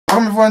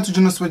Welcome everyone to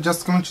Junosuede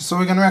Just Commentary. So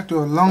we're gonna react to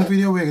a long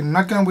video. We're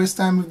not gonna waste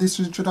time with this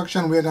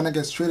introduction. We're gonna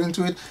get straight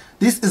into it.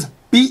 This is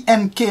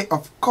BNK,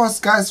 of course,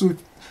 guys,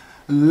 with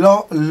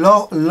Loukgolfs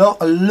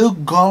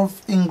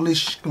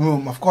English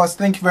Room. Of course,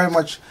 thank you very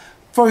much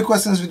for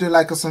requesting this video.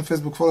 Like us on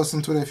Facebook, follow us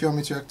on Twitter if you want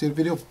me to react to the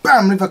video.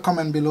 Bam! Leave a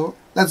comment below.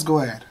 Let's go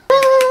ahead.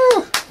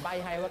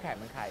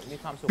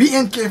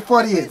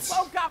 BNK48.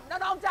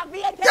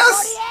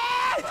 Yes!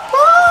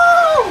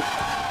 Woo!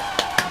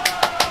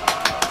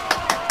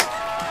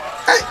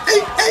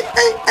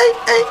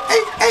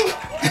 Hey.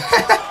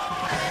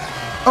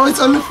 Oh, it's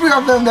only 3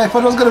 of them. I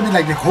thought it was gonna be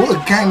like the whole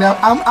gang. Now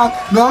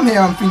I'm here.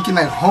 I'm thinking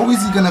like, how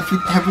is he gonna fit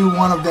every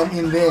one of them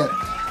in there?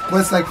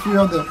 But it's like 3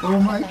 of them. Oh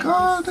my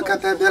God! Look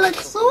at them. They're like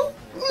so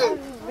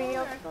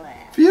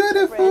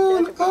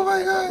beautiful. Oh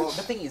my gosh. Well,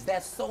 the thing is,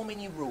 there's so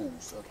many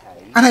rules.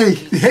 Okay. And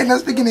hey, not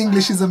speaking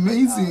English is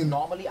amazing.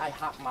 Normally, I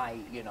have my,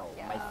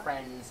 my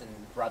friends and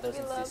brothers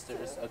and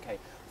sisters. Okay.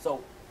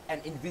 So. An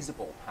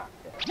invisible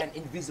hacker. An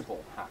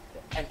invisible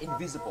hacker. An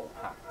invisible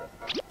hacker.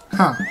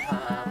 Huh.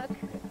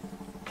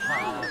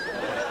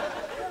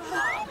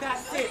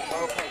 That's it.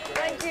 Okay.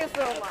 Thank you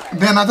so much.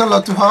 They're not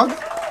allowed to hug?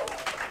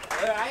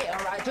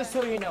 Alright. Just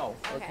so you know.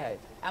 Okay.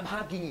 I'm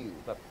hugging you,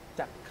 but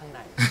จากข้างใน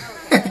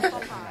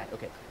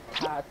Okay.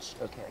 Touch.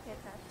 Okay.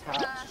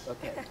 Touch.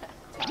 Okay.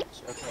 Touch.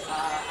 Okay.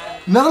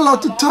 Not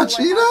allowed to touch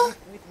either?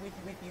 With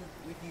you.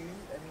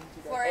 I mean,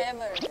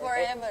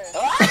 Forever.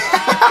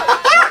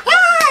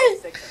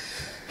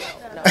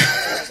 No.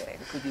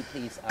 Could you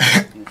please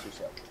introduce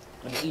yourself?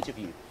 Each of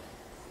you.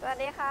 สวัส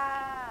ดีค่ะ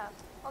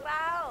พวกเร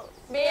า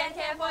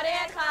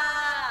BNK48 ค่ะ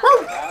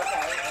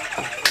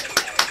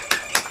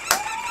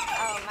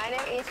My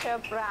name is เฌอ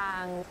ปรา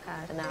งค่ะ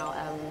Now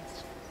I'm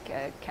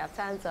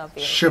captain of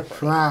BNK48. เฌอป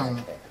ราง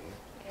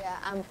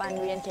Yeah, I'm from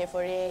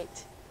BNK48.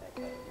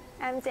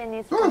 I'm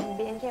Janice from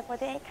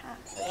BNK48 ค่ะ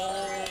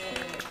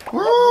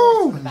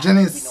Woo!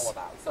 Janice. We know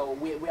about. So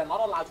we are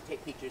not allowed to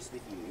take pictures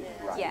with you,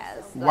 right? Yes.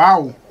 Wow.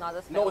 Not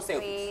a No selfie,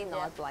 selfies.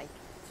 not like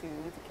two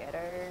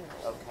together.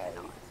 No. Okay.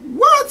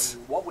 What?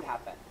 What would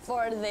happen?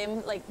 For them,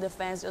 like the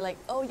fans are like,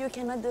 oh, you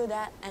cannot do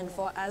that, and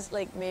for us,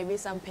 like maybe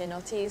some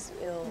penalties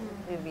will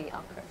be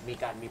occur. มี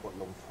การมีบท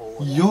ลงโทษ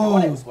Yo.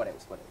 What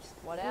else?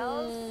 What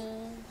else?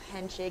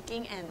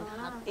 Handshaking and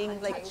hugging,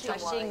 like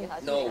touching.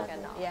 No.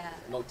 Yeah.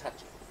 No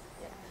touching.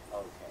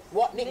 Okay.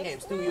 What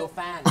nicknames do your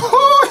fans?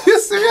 Oh, you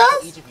serious?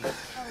 Each of you.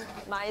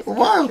 Mine is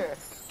Wow.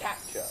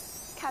 Capture.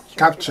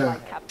 Capture.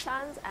 Like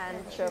captions and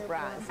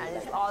brands, and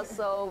it's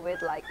also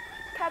with like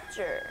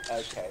capture.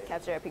 Okay.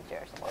 Capture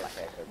pictures.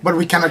 Like But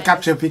we cannot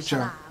capture a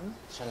picture.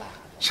 Salam.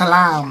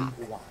 Shalom.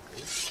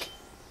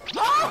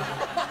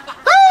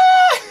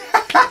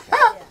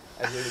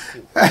 Really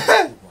cute.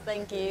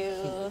 Thank you.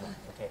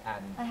 Okay,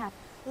 and I have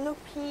look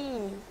P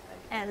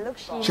and look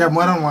she. She have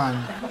more than one.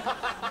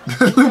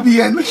 Luby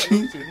and Lucy.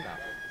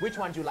 which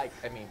one do you like?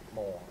 I mean,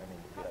 more. I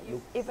mean, you like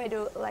look. If I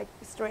do like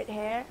straight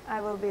hair, I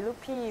will be look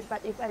P.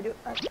 But if I do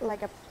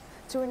like a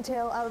twin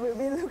tail, I will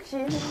be look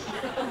she.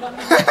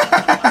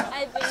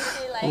 I think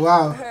she like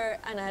Wow.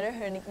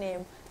 her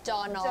nickname.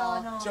 Jono.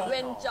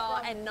 When Jaw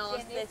and No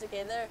stay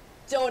together.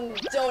 Jon.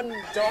 Done.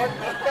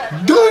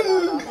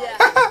 Yeah.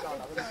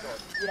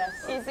 Yes.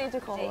 Easy to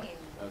call.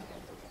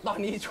 ตอน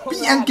นี้ช่วง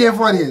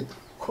BNK48.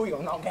 คุยกั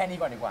บน้องแค่นี้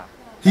ก่อนดีกว่า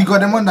He got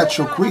them on that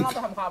show quick. เราจ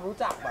ะทำความรู้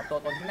จักแบบตัว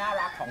ตนที่น่า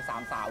รักของ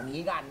3สาวนี้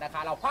กันนะคะ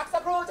เราพักสั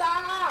กครู่จ้า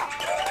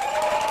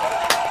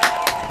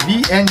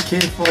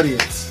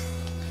BNK48.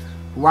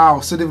 Wow,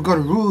 so they've got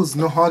rules.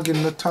 No hugging,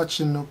 no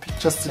touching, no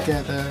pictures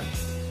together.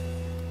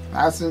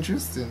 That's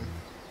interesting.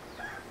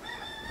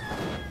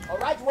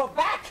 Alright, we're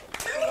back.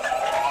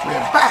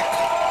 We're back.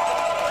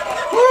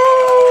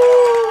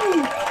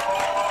 Woo!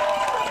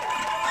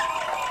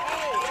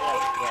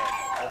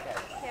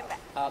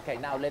 Okay,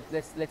 now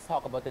let's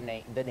talk about the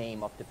name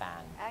of the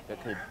band. Okay. ก็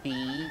คือ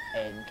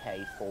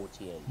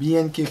BNK48.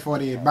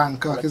 BNK48,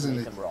 Bangkok, isn't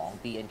it? I'm wrong.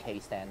 BNK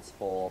stands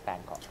for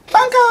Bangkok.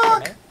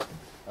 Bangkok!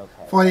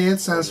 Okay. 48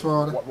 stands for...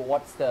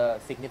 What's the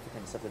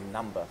significance of the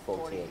number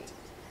 48?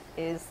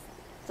 Is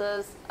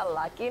just a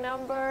lucky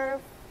number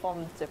from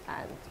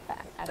Japan.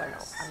 I don't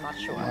know. I'm not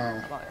sure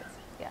Wow. about it.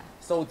 Yeah.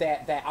 So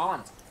there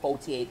aren't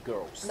 48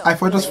 girls. No. I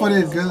thought it was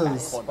 48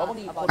 girls. คนเพราะบาง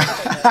ทีคนก็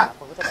จะแบบ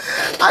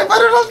I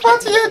thought it was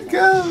 48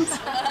 girls.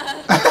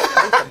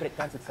 สำเร็จ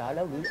การศึกษาแ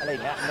ล้วหรืออะไรอย่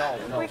างเงี้ย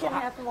No. We can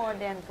have more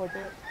than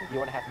 48. You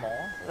want to have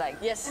more? Like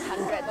yes,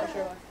 100 for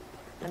sure.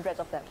 Hundreds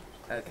of them.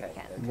 Okay.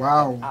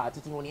 Wow. จ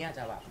ริงๆวันนี้จ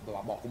ะแบบ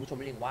บอกคุณผู้ชม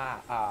นิดนึงว่า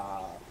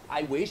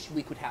I wish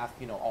we could have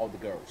all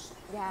the girls.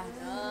 Yeah.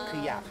 คื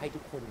ออยากให้ทุ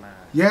กคนมา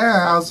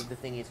Yeah, The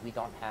thing is we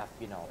don't have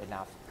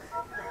enough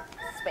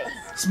Space.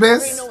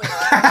 Space.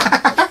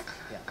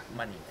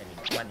 money.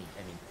 I mean.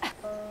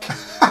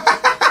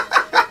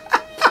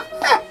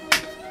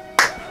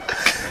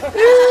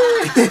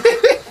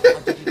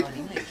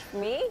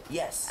 Me?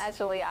 Yes.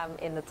 Actually, I'm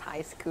in the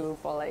Thai school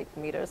for like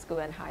middle school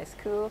and high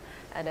school,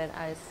 and then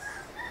I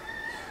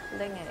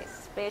think a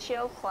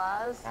special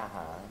class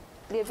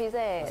เรียนพิเศ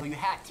ษ So you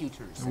had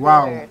tutors.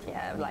 Wow.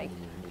 Yeah, like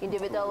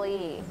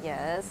individually.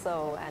 Yes. So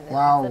and then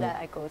Wow. after that,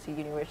 I go to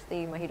university,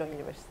 Mahidol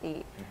University,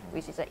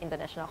 which is an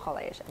international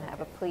college, and I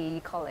have a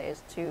pre-college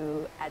to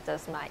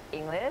adjust my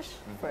English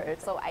first.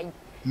 So I have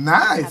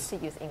Nice. to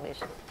use English.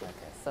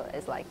 So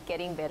it's like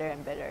getting better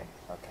and better.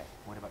 Okay.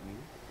 What about you?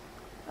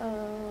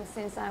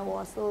 Since I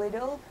was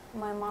little,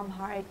 my mom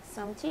hired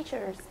some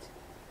teachers,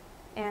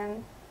 and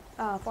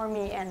for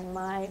me and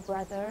my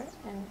brother,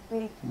 and we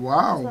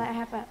Wow. so I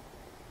have a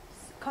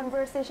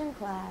conversation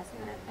class,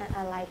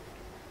 and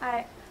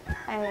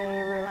I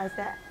realized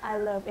that I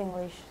love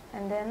English,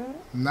 and then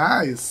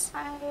Nice.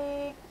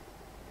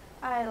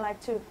 I like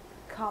to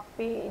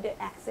copy the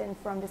accent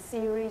from the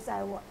series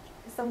I watch.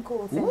 Some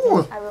cool Ooh.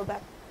 sentence I will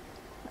back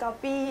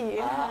copy.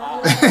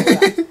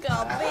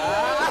 Copy.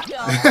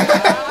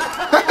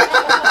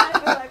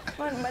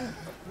 มัน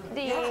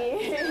ดี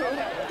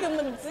คือ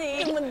มันจี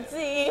มัน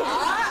จี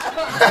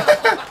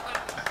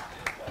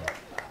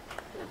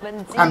มัน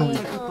จี อัน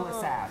ตัว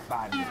แสบ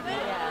บัน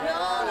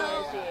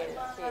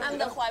I'm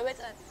the quiet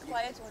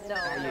one. No.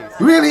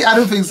 Really? I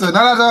don't think so.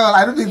 Not at all.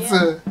 I don't think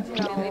so.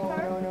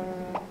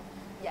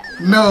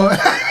 No.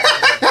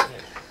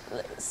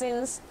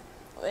 Since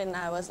when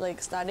I was like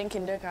starting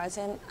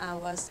kindergarten, I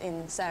was in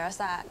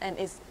Sarasat and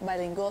it's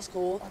bilingual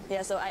school.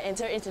 Yeah, so I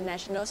entered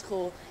international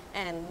school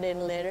and then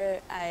later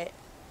I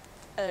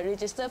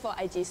registered for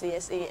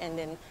IGCSE and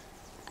then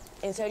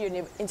enter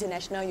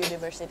international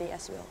university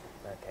as well.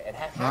 Okay. And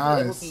have you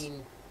ever Nice. been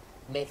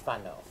made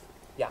fun of?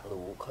 อยาก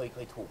รู้เค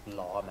ยถูก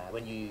ล้อไหม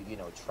when you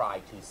know try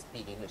to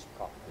speak English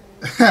properly.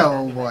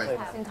 Oh boy.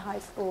 in Thai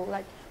school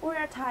like we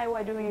are Thai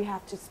why do you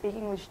have to speak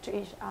English to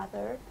each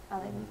other อะ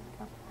ไรอย่างเงี้ย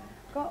ครับ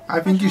ก็ I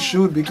think you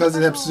should because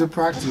it helps you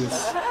practice.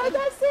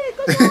 That's it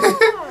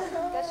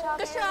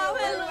ก็ชอบใ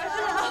ห้รู้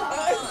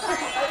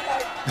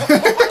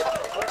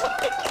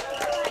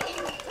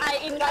ไอ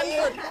อินกัน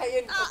สุด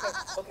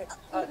Okay.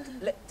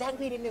 แจ้ง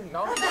พี่นิดนึงเน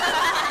าะ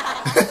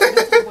Tell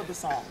me about the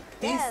song.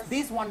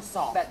 This one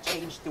song that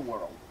changed the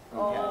world.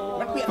 Okay.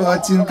 นักเรียน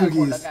Fortune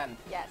cookies. แล้วกัน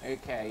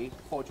Okay.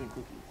 Fortune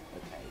cookies.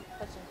 Okay.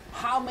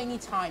 How many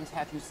times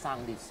have you sung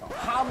this song?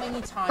 How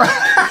many times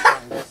have you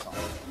sung this song?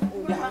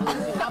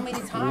 How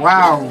many times?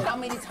 Wow. How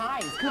many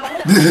times? คือเราไ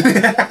ม่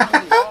ได้ฟัง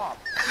กี่รอบ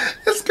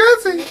It's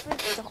crazy.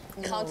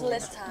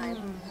 Countless time.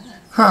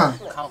 Huh.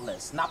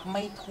 Countless นับไ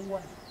ม่ถ้ว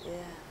น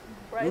Yeah.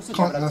 รู้สึก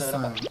ว่าเรา Countless เจอแล้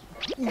วแบบ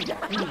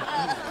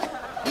time.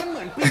 มันเห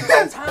มือนปิงปอ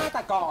งท่าแ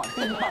ต่ก่อน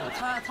ปิงปอง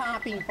ท่า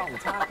ปิงปอง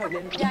ท่าเคยเ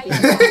ล่น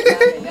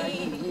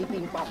ปิ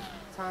งปอง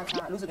ท่า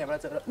รู้สึกไงเวลา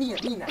เจอแล้วนี่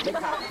ไหนได้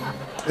ค่ะ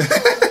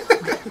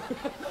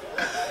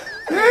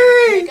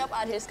Makeup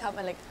artist come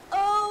and like,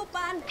 oh,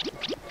 pan.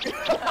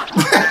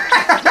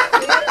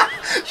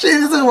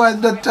 She's the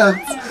one that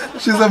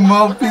talks. She's a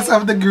mouthpiece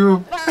of the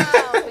group.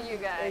 for you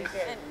guys.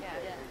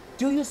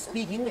 Do you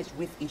speak English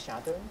with each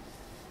other?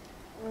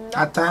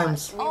 At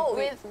times. Oh,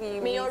 we with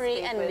Miori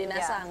speak and with-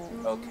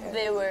 Dinasang. Okay.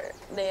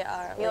 They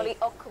are. Miori Like,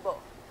 Okubo,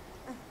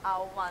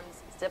 our one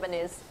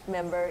Japanese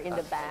member in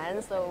the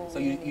band. So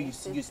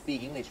you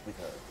speak English with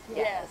her.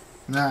 yes.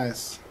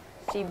 Nice.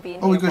 She been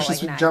Oh, here because for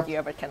she's like with 9 Jap-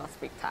 years but cannot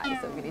speak Thai,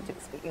 so we need to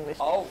speak English.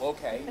 Oh,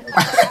 okay.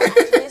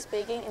 Actually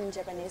speaking in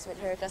Japanese with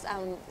her because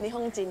I'm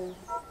Nihongjin.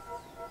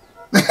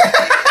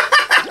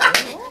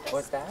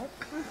 What's that?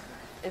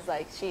 It's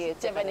like she is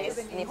Japanese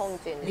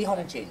Nihongjin.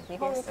 Nihongjin.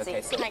 Nihongjin.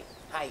 Okay, so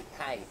Hi.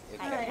 hi.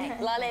 Okay.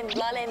 Lalen.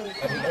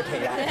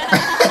 Okay,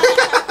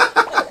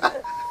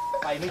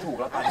 ไปไม่ถูก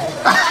แล้วกัน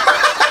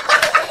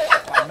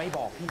ไปไม่บ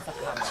อกพี่สัก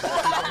คำ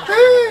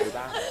พี่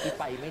บ้างพี่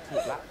ไปไม่ถู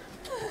กละ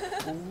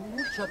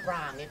เชอปร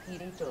างเนี่ยพี่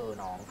ได้เจอ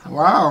น้องครั้ง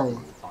Wow.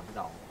 ตอนที่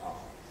น้อง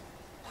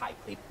ถ่าย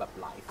คลิปแบบ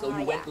ไลฟ์ so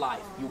you went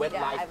live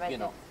you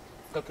know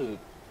ก็คือ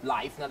ไล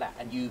ฟ์นั่นแหละ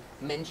and you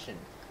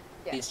mentioned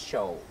this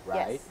show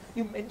right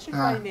you mentioned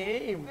my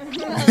name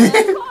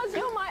Because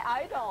you're my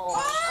idol.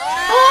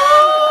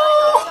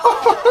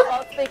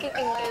 About speaking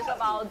English,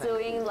 about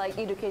doing like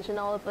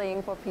educational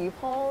thing for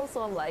people. So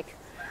I'm like,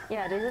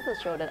 yeah, this is the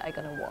show that I'm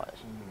gonna watch.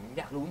 อ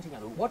ยากรู้จริงๆอย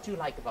ากรู้ what do you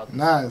like about this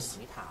Nice.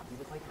 นี่ถามพี่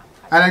ไม่ค่อยถามใค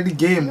ร I like the You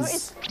know, games.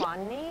 it's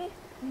funny.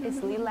 It's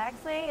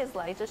relaxing. It's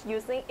like just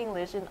using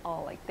English in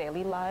all like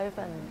daily life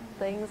and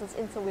things. It's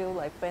interview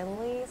like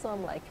friendly. So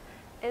I'm like,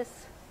 it's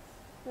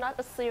not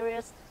a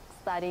serious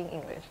studying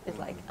English. It's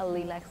like a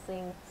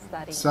relaxing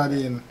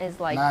Studying. It's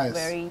like Nice.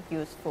 very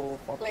useful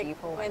for Like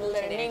people. when and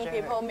learning, teenager.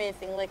 people may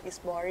think like it's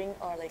boring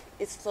or like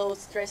it's so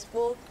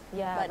stressful.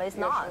 Yeah, but it's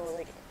your not. Show,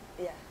 like,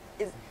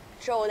 yeah, it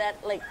show that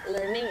like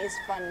learning is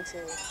fun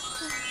too.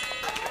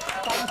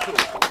 ต้องถูก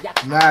อยาก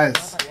ถาม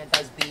Nice.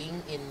 does being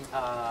in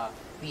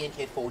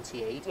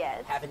BNK48 Yes.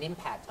 have an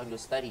impact on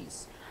your studies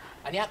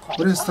อันเนี้ยของ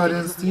What is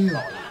studying still?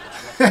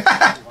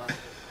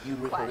 you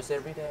rehearse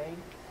every day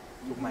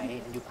ถูกไหม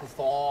and you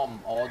perform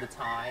all the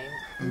time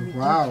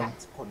Wow.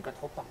 impact ผลกระ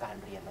ทบต่อการ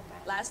เรียนหรอไหม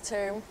Last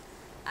term,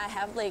 I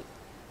have like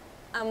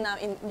I'm now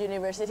in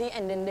university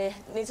and then they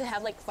need to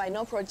have like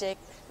final project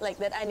like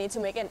that I need to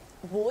make a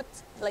booth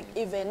like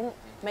event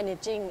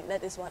managing.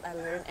 That is what I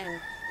learned and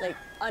like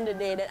on the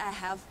day that I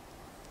have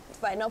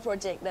final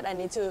project that I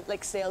need to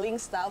like selling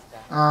stuff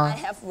I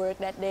have work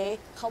that day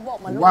เขาบอก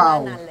มาล่วงหน้า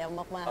นานแล้ว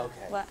มาก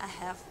ๆว่า I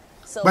have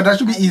so But that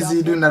should be I easy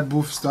dropped doing it. that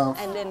booth stuff.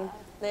 And then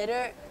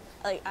later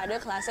like other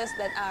classes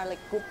that are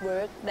like group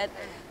work that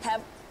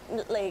have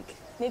like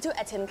need to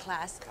attend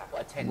class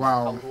attend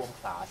Wow. เข้าร่วม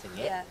คลาสอย่างเ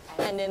งี้ย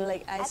yeah and then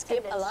like I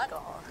skip a lot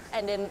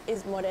and then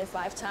it's more than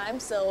 5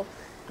 times so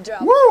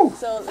drop Woo!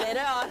 so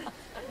later on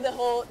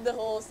the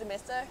whole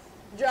semester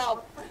drop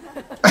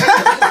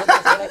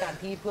ใช้รายการ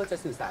พี่เพื่อจะ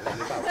สื่อสารอะไรห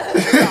รือเปล่า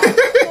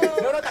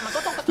แล้วแต่มันก็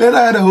ต้อง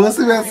Later the whole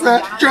semester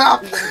drop.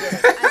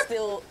 I'm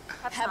still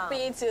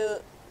happy to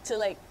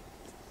like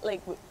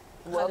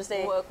how to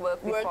say work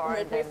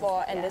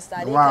before and then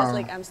study Wow. because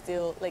like I'm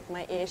still like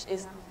my age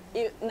is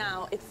now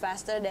it's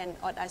faster than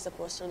what I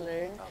supposed to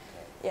learn.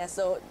 Yeah,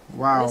 so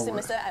Wow. this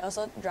semester I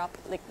also drop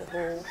like the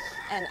whole,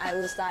 and I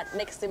will start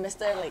next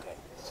semester like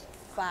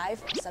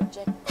 5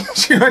 subjects.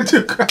 She went to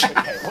cry.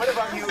 Okay, what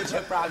about you เช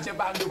ฟปราง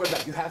ดูเป็นแบ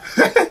บ you have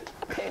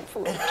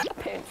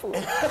painful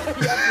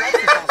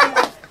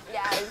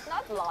yeah it's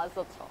not lots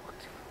to talk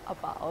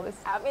about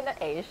I'm in the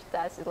age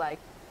that's like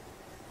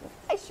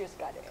I just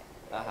got it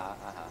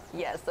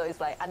yeah so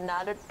it's like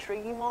another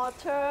 3 more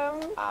term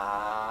and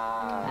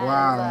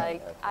Wow.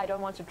 like I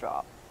don't want to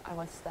drop I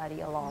want to study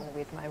along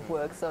with my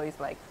work so it's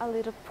like a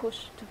little push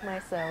to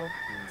myself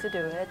to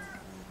do it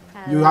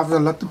and You have a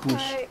lot to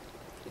push.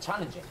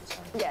 challenging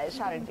yeah it's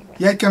challenging me.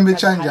 Yeah, it can be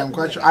challenging. I'm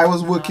quite sure. I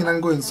was working and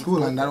going to school,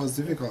 and that was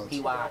difficult.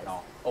 พี่ว่าเนาะ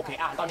โอเค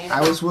ตอนนี้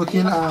I was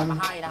working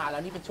ให้นะคะแล้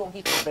วนี่เป็นช่วง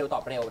ที่เร็วตอ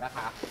บเร็วนะค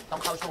ะต้อง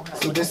เข้าช่วง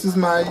So this is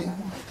my.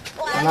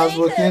 When I was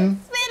working,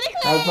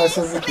 I was my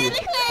certificate.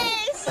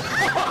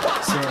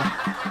 So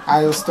I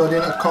was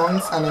studying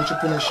accounts and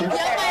entrepreneurship.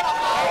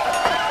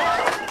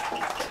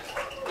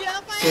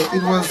 So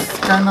it was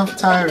kind of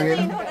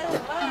tiring,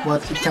 but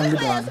it can be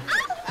done.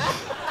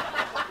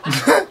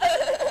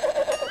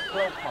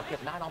 ขอเก็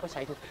บหน้าน้องไปใ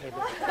ช้ทุกเทป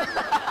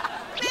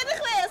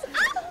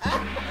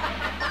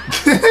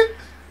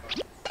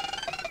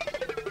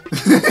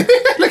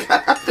Look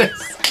at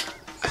this.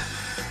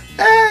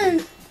 Hey,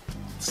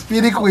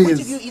 speedy Which of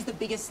quiz. you is the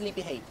biggest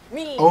sleepyhead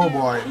Me. Oh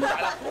boy.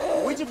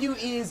 Which of you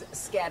is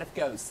scared of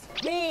ghosts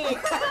Me.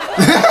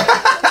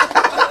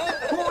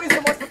 Who is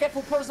the most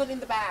forgetful person in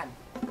the band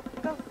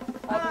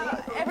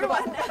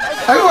Everyone.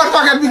 Everyone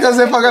forgot because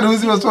they forgot who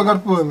was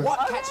forgetful. What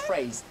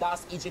catchphrase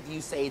does each of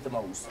you say the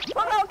most พ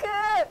วกเราคื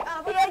อ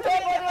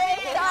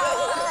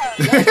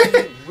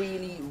BNK48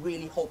 really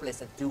really hopeless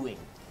at doing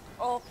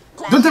Oh,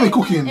 Don't tell me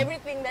cooking.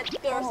 Everything that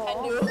girls can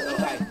do.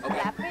 okay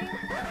rapping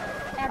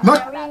Not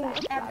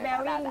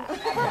App-bearing.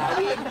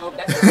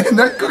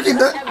 not cooking.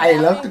 I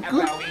love to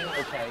cook.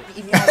 Okay.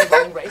 If you had a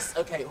running race,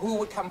 okay, who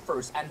would come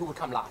first and who would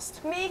come last?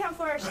 Me come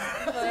first.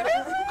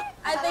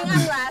 I think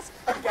I'm last.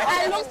 I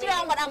look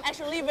strong, but I'm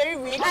actually very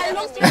weak. I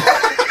look strong, but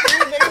I'm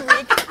actually very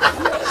weak.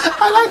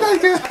 I like that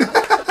girl.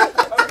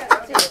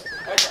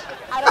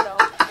 I don't know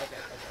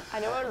I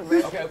never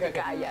read Okay. the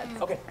guy yet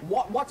Okay.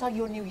 What are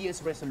your New Year's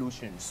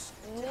resolutions?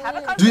 have a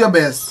Do your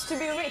best. To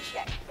be rich.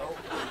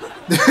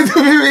 To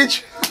be rich.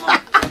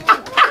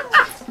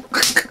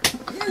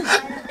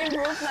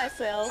 Improve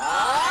myself.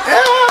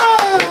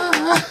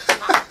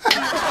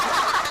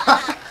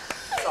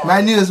 My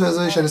New Year's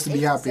resolution is to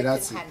be happy.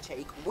 That's it.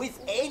 Handshake with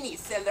any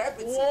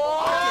celebrity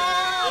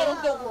artist in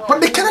the world. But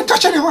they cannot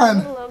touch anyone.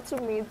 I love to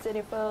meet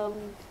Jennifer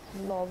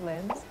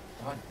Lawrence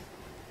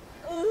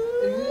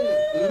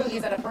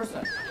Is that a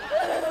person?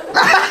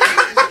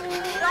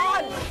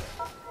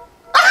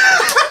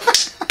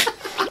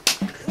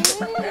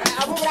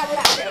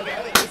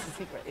 Okay. This is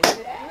secret.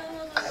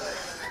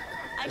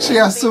 She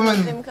has so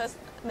many. Because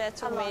there's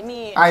too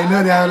many. I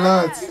know there are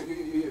lots.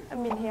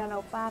 I'm in here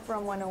now, Pa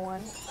from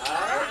 101.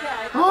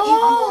 If you Oh.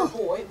 were a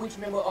boy, which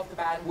member of the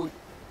band would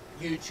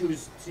you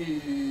choose to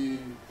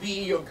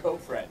be your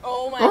girlfriend?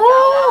 Oh my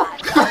Oh.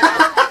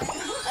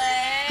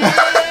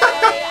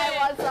 I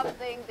want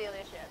something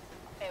delicious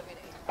every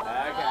day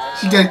Okay.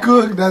 She can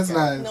cook. That's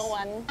nice. No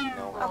one.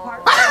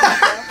 Apart from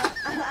myself.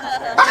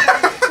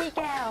 พี่แ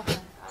ก้ว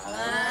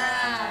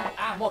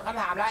หมดคำ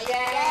ถามแล้ว เ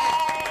ย้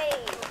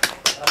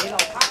ตอนนี้เรา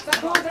พักสัก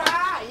ครู่จ้า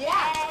เย้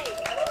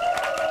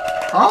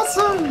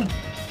Awesome.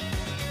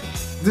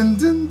 Dun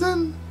dun dun.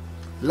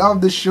 Love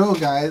the show,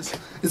 guys.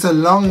 It's a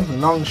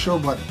long show,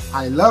 but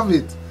I love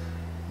it.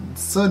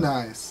 It's so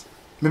nice.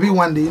 Maybe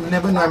one day, you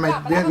never know, I might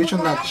be reach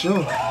on that show.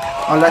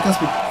 Or I can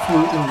speak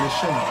full English.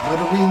 But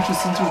it'll be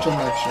interesting to reach on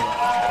that show.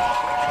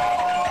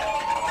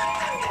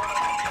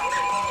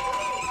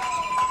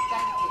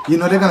 You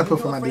know they're gonna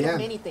perform at the end.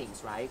 Many things,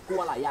 right? กลั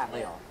วหลายอย่างเล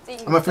ยเหรอ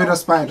I'm afraid of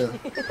spider.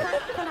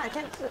 ขนาดแ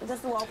ค่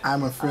just walk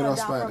I'm afraid of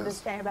down from the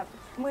spiders. stair แบบ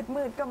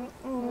มืดๆก็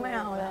ไม่เ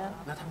อาแล้ว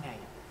แล้วทำไง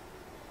อะ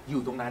อยู่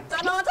ตรงนั้น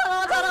Tano.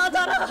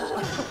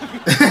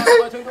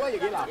 ช่วยด้วยอย่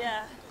างนี้เหรอ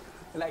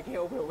Yeah. Like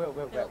help.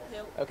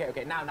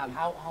 Okay. Now,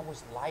 how was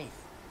life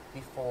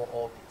before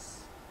all this?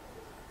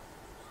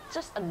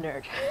 just a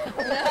nerd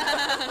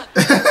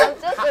I'm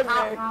just a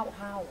nerd How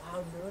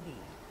nerdy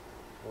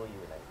were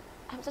you like?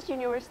 I'm just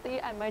university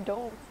and my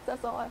dome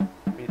that's all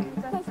Really?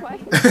 that's my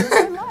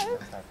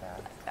life Like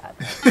that.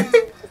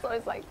 So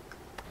it's like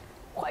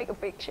quite a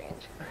big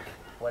change.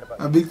 What about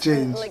A big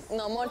change. Like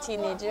normal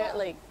teenager,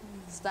 like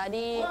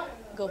study,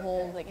 go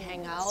home, like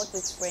hang out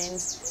with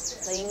friends,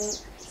 playing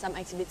some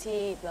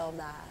activity, blah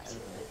blah.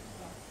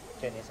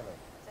 Jenny something?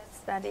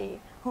 Study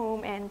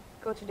home and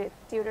go to the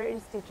theater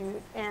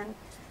institute and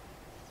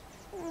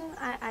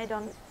I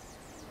don't.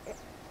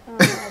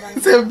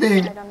 Same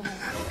thing. I don't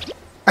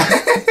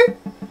have.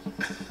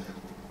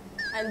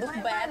 I look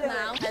bad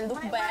now. I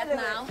look bad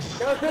now.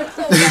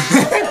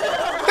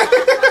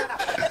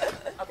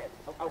 Okay,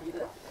 I'll give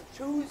it up.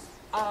 Choose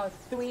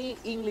 3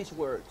 English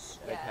words,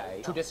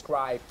 okay, to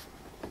describe.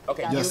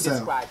 Okay, you Yourself.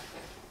 describe.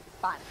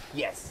 Fun.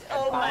 Yes. And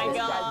Oh Pan my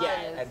describe- God.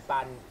 Yeah, and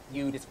Pan,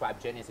 you describe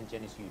Janice, and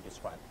Janice, you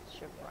describe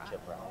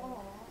Cherprang.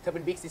เธอเ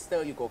ป็น big sister,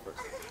 you go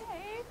first.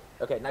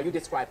 Okay, now you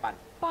describe Pan.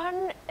 Fun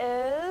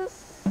is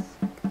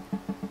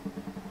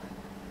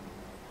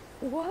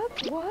what?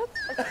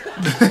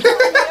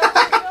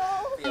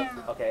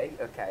 Okay.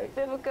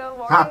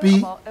 Difficult, Happy.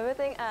 worrying about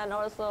everything, and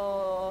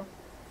also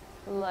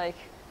like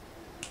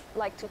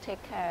to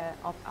take care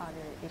of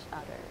each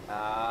other.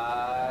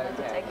 Like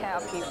to take care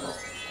of people.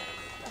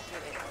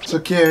 So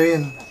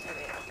Karen.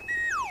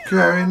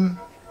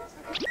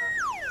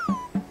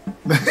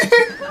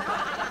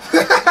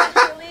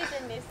 Actually,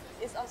 Janice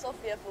is also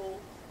fearful,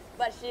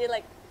 but she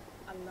like,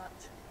 I'm not.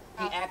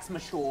 He acts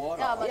mature.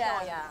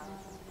 Yeah.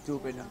 ดู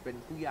เป็น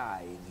ผู้ใหญ่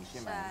อย่างนี้ใช่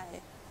ไหม ใช่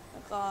แล้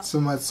วก็ So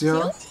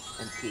mature.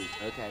 And cute.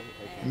 Okay.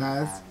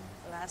 Nice.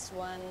 last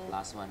one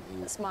Last one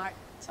is smart.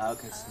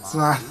 okay, smart.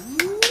 Smart.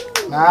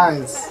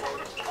 Nice.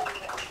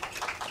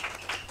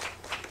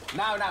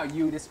 Now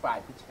you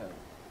describe picture.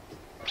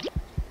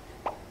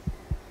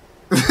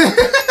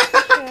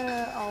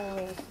 Picture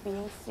always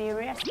being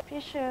serious.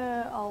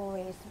 Picture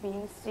always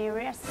being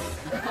serious.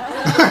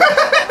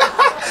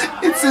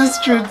 It says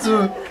true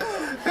too.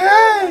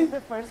 Hey.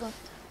 The first one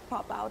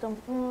pop out of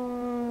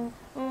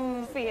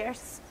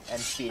fierce.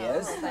 And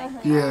fierce.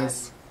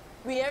 Yes.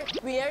 Weird.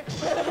 A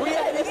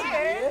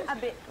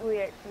bit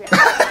weird.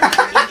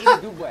 in a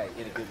good way.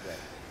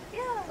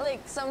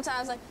 Like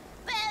sometimes like.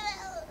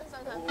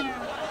 Sometimes.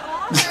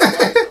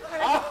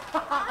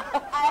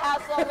 I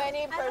have so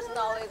many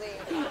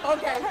personalities.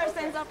 Okay. Her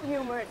sense of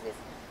humor is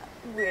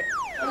weird.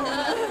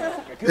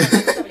 คือมั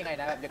นจะเป็นยังไง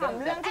นะแบบเดี๋ยวก็ ขำ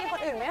เรื่องที่คน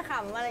อื่นไม่ข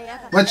ำอะไรเงี้ย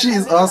ค่ะ But she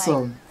is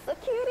awesome. So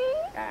cutie.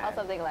 Or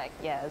something like,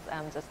 yes,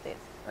 I'm just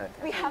this. Okay.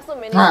 We have so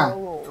many Ah.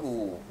 roles.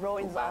 Cool. Role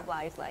in our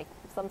lives, like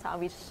sometimes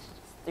we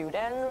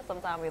students,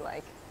 sometimes we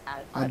like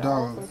Adults.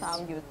 adults,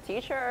 sometimes you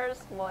teachers,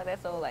 more or less.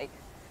 So like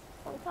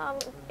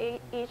sometimes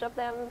each of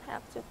them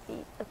have to be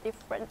a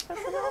different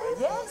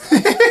personality. Yes.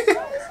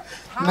 No,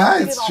 How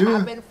did it's it all true.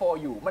 happen for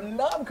you มันเ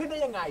ริ่มขึ้นได้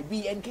ยังไง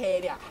BNK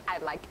เนี่ย I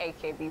like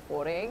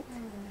AKB48,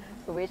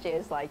 which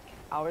is like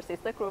our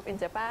sister group in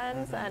Japan,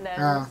 and then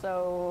Ah. so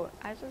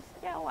I just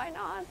why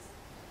not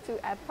to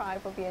apply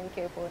for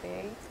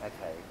BNK48,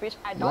 Okay. which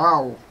I don't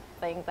Wow.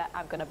 think that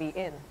I'm gonna be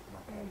in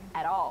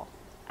at all.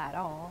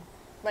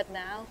 But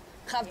now,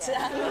 ครับจ้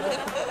า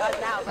But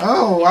now,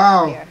 Oh,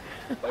 wow. here.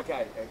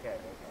 Okay.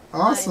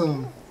 Awesome.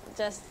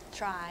 just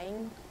trying,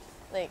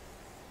 like,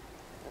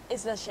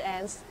 it's a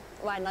chance.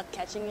 Why not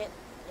catching it?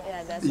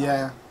 Yeah, that's all.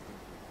 Yeah.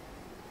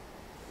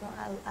 So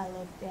I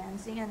love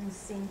dancing and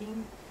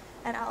singing,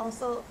 and I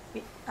also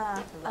be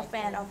a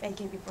fan of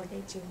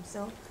AKB48 too.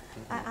 So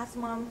I asked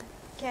mom,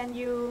 can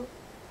you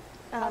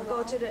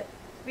go to the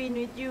We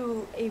Need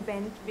You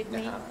event with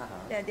me?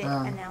 That they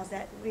announced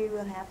that we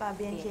will have a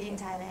BNK in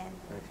Thailand.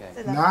 Okay.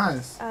 So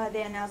Nice.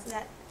 They announced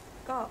that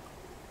go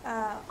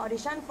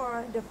audition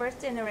for the first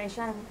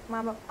generation. มา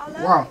แบบเอาเล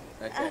ย Wow.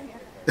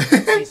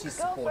 Okay. She's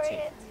Go for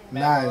supportive. it. แ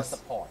ม่ก็ Nice.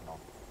 support เนาะ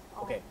โ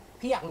อเค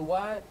พี่อยากรู้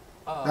ว่า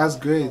That's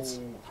great.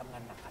 เราทำงา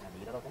นหนักขนาด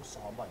นี้แล้วเราต้อง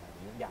ซ้อมบ่อยขนาด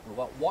นี้อยากรู้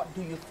ว่า what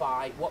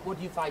would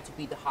you find to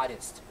be the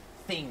hardest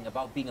thing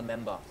about being a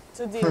member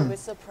To deal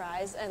with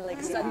surprise and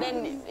like sudden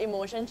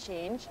emotion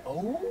change. โอ้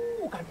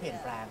การเปลี่ยน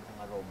แปลงทาง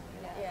อารมณ์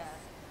เนี่ย Yeah.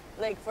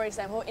 Like for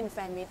example, in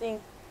fan meeting,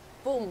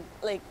 boom,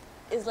 like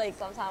it's like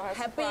Sometimes we're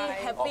happy,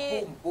 surprised. happy,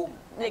 boom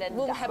like then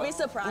boom, down. happy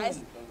surprise,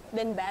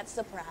 then bad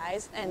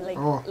surprise, and like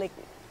Oh. like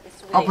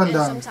Up and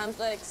down. sometimes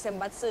like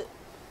senbatsu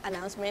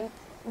announcement.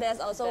 There's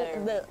also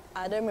the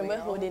other member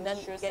who didn't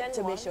get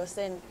to be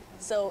chosen.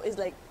 So it's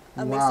like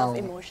a mix of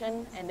Wow. emotion,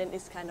 and then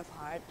it's kind of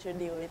hard to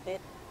deal with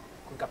it.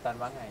 คุณกัปตัน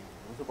ว่าไง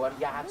รู้สึกว่า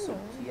ยากสุด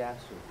ที่ยาก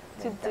สุด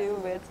To deal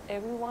with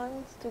everyone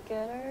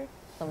together.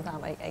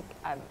 Sometimes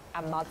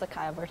I'm not the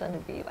kind of person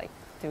to be like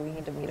doing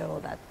in the middle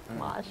that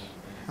much.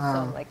 So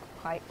I'm like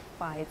quite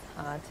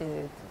hard to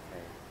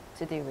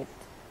deal with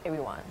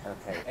everyone.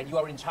 Okay and you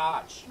are in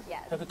charge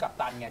Yes. เธอคือกัป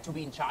ตันไง to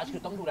be in charge คื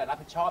อต้องดูแลรับ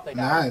ผิดชอบใด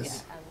ๆ Nice.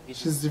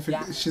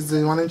 She's the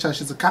one in charge.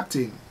 She's a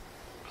captain.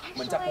 เห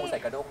มือนจับปูใส่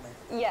กระด้งไหม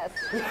Yes.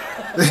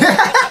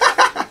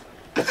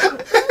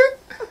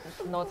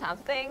 No no time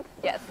to think.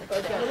 Yes.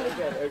 Okay.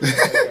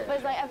 But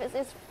it's like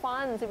it's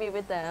fun to be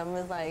with them.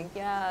 It's like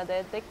yeah,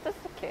 they're just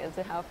the kids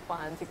to have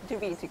fun to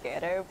be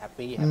together.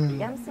 Happy.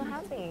 Yeah, I'm so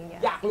happy. อ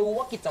Yeah. ยากรู้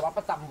ว่ากิจวัตรป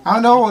ระจำ How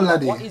old are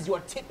they? What is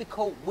your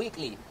typical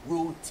weekly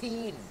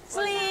routine?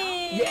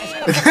 Sleep. Yes.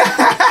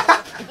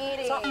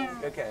 Eating.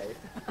 Okay.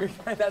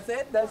 That's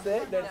it.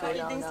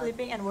 Eating,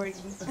 sleeping, and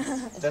working.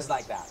 Just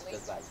like that.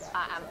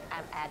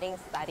 I'm adding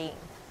studying.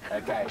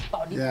 Okay. ต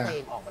อนนี้ Yeah. เพล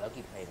งออกมาแล้ว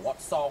กี่เพลง What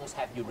songs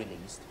have you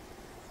released?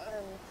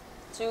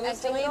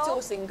 Actually,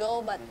 two single,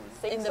 but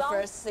Six in the songs?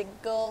 first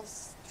single,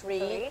 three,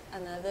 Three.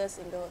 another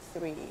single,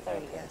 three.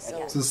 Yeah, so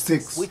So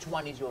 6. Which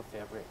one is your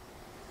favorite?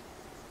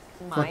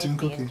 My Fortune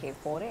cookie.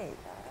 BNK48.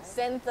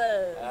 center.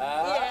 Ah.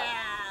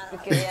 Yeah.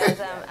 Because yes,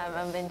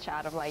 I'm in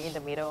charge of like in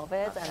the middle of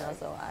it, and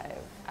also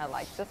I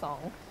like the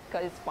song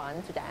because it's fun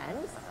to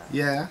dance.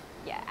 Yeah.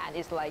 Yeah, and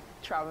it's like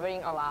traveling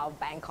around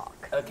Bangkok.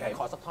 Okay. ข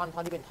อสักท่อน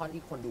ที่เป็นท่อน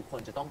ที่คนดูคว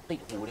รจะต้องติ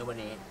ดหูในวัน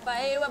นี้ ไป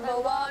ว่าบวร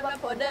ว่า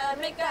พอเดิน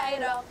ไม่ไกล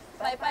หรอก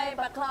ไป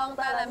ปากคลอง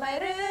ตาละไม่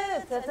รื้อ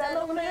เธอจะล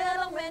งเรือ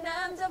ลงแม่น้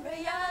ำเจ้าพร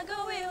ะยาก็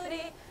วิว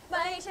ดีไ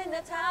ม่ใช่น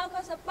าเท้าเข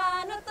าสปา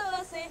นะตัว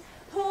สิ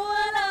หัว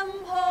ล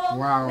ำโพง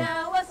Wow. หน้า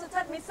วัดสุ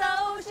ทัศน์มีเสา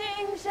ชิ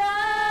งช้า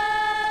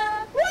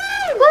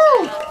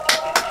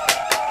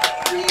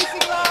ดีสิ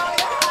เลย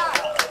อ่ะ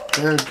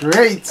They're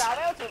great.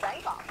 Travel to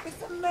Bangkok.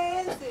 It's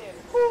amazing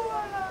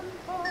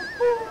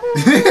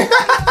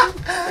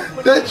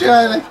They're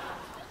trying to.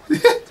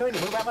 ช่วยหนู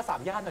แวะมา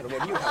3 ย่านหน่อยโรงเรีย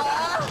นที่อยู่แถวนั้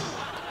น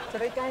จะ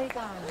ได้ใกล้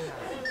กัน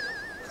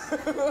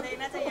เพลง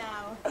น่าจะยา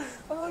ว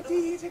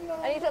ดีจริงเลย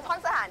อันนี้คือท่อน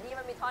สถานที่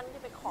มันมีท่อน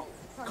ที่เป็นของ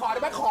ขอได้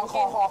ไหมขอ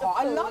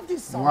I love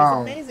this song Wow. it's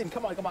amazing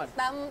come on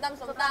ตำ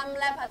ส้มตำ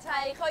และผัดไท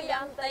ยข้าวย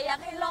ำแต่อยาก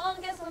ให้ลอง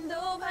แกสม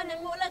ดูผัดหนัง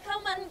หมูและข้าว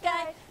มันไก่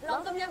ลอง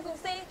ต้มยำกุ้ง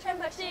ซีเชน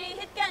ผักชี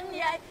ฮิตกันใ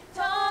หญ่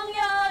ทอง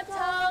ยอดท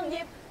องห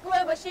ยิบกล้ว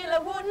ยบวชชีและ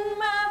วุ้น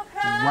มะพ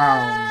ร้าว Wow.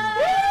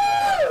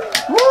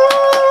 Woo!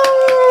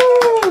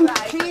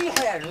 พี่เ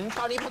ห็นต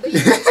อนนี้พอได้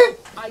ยิน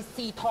I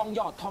see ทองหย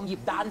อดทองหยิ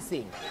บด้าน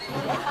สิ่ง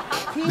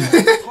พี่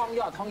ทองห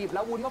ยอดทองหยิบแ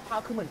ล้ววุ้นมะพร้าว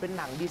คือเหมือนเป็น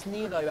หนังดิสนี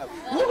ย์เลยแบบ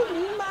วุ้น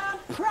มะ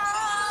พร้า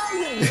ว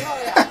อย่างนี้เล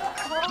ยอะ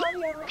ทอง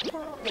หยอดท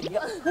องอย่างเงี้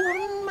ย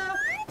วุ้นมะ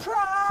พ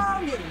ร้าว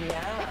อย่างเงี้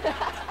ย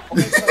โอเ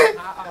คเชิญ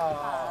ครับ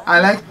I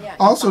like.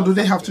 Also, do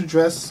they have to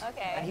dress?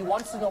 Okay. and he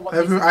wants to know what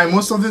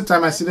Most of the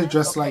time I see they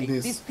dress like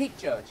this this.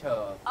 picture เชิ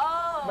ญ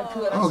มันคื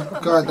ออะไร Oh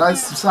God,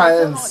 that's อ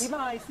science. ธิบ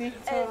ายสิ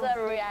It's a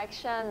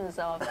reactions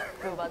of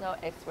blue bottle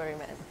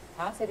experiment.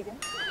 ฮะ say it again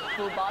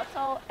Blue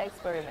bottle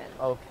experiment.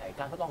 โอเค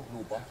การทดลอง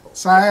blue bottle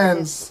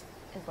Science.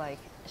 It's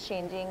like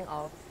changing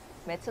of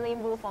methylene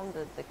blue from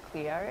the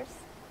clears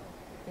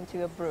into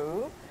a blue.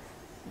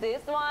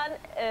 This one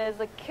is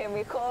a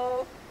chemical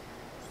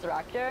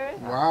structure.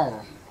 Wow.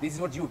 this is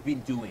what you've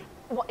been doing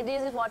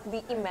This is what we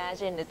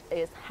imagine it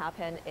is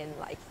happen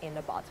in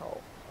the bottle.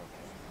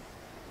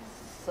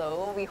 So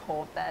we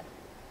hope that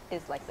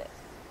it's like this,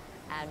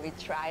 and we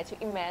try to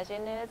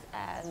imagine it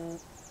and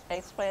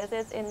express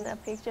it in a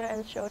picture and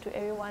show to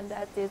everyone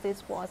that this is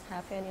what's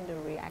happening in the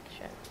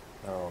reaction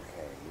โอเค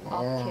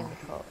of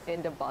chemical in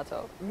the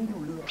bottle. ไม่ดู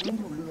เรื่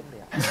องเลย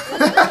อะ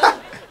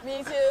Me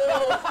too.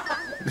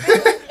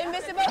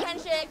 Invisible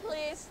handshake,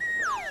 please.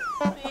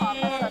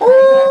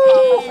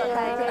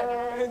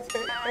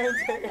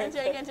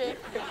 Handshake.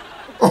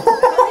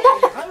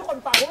 ถ้าทุกคน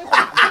ฟังก็ไม่คว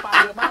รถามไป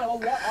เยอะมากเลยว่า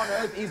what on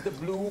earth is the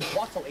blue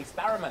bottle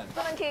experiment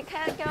ก็มันคือแ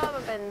ค่ว่า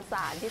มันเป็นส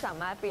ารที่สา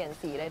มารถเปลี่ยน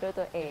สีได้ด้วย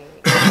ตัวเอง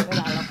เว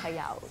ลาเราเข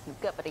ย่าหรือ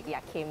เกิดปฏิกิริย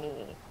าเคมี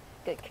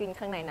เกิดขึ้น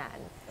ข้างในนั้น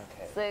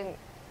Okay. ซึ่ง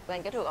มัน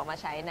ก็ถูกออกมา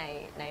ใช้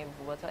ใน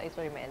bottle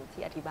experiment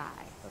ที่อธิบา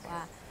ยว่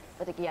าป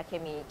ฏิกิริยาเค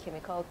มี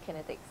chemical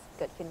kinetics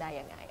เกิดขึ้นได้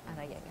ยังไงอะไ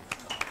รยังไง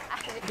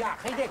อยาก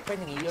ให้เด็กเป็น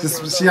อย่างนี้เยอะ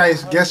I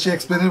guess she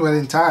explained it well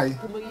in Thai.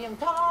 คือมือยัง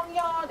ทอง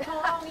ยอดท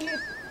องหยิบ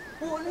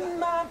วุ้น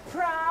มะพ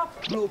ร้าว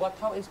blue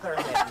bottle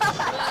experiment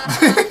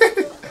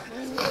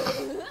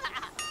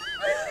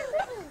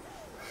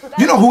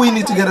You know who we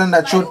need to get on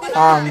that show?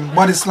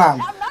 Body Slam.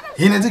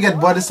 He need to get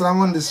Body Slam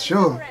on this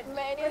show.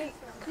 many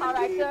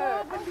character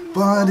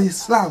Body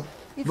Slam.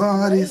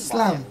 Body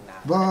Slam.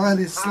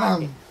 Body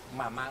Slam.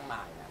 มามากม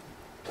ายนะ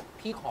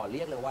พี่ขอเ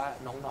รียกเลยว่า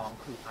น้อง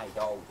ๆคือไอด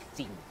อลจ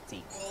ริงจริ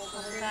ง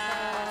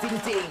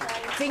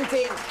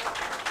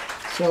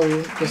So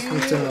just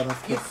need to lot of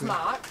you're people.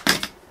 smart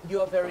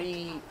you're very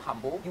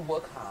humble you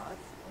work hard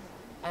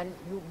and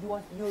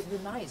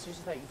you're nice you're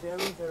just like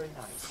very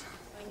nice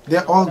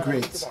They're all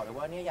great. จะบอกเลย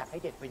ว่าเนี่ยอยากให้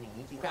เด็กเป็นอย่าง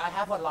นี้จริง I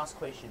have one last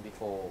question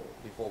before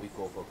we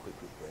go for a quick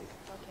break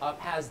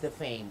has the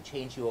fame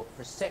changed your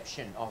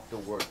perception of the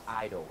word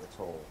idol at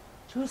all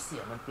ชื่อเสี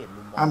ยงมันเปลี่ยน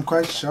มุมมอง I'm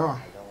quite sure.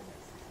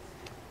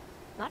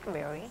 not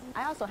very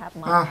I also have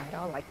my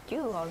idol like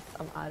you or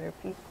some other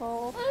people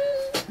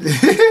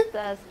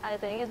that's I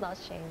think it's not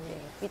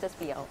changing we just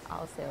be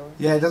ourselves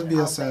Yeah, just be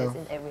our yourself. best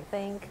in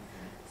everything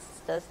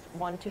just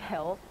want to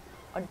help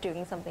or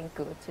doing something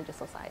good to the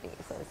society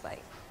so it's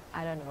like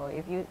I don't know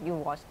if you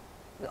watch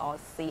or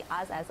see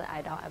us as an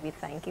idol and we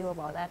thank you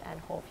about that and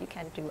hope you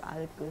can do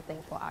other good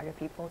things for other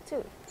people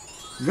too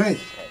Great.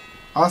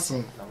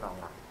 Awesome. น้อง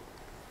ๆล่ะ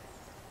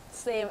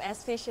same as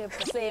Fisher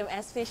same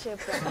as Fisher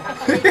ต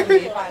รง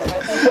นี้ไป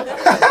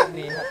ตรง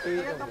นี้แฮปปี้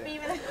ตรงนี้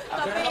แ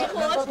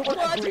ล้วก็ทุกคน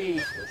agree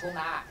เดี๋ยวช่วงห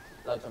น้า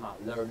เราจะมา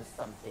learn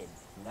something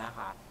นะค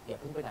ะอย่า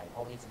เพิ่งไปไหนเพรา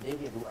ะวันนี้จะได้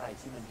เรียนรู้อะไร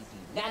ที่มันดี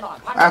ๆแน่นอน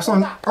I have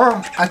some. Oh,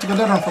 I took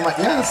that one from my.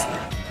 Yes.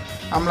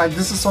 I'm like,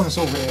 this is song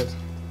so weird.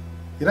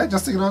 Did I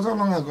just take it out so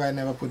long ago? I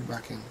never put it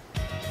back in.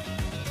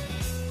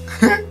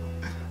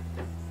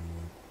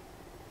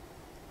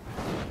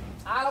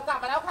 เรากลับ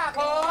มาแล้วค่ะ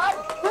คุณ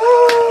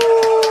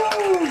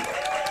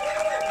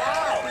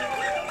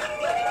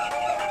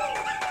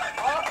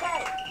Okay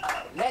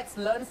let's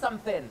learn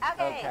something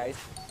Okay.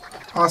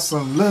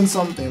 Awesome. Learn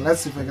something.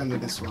 Let's see if I can do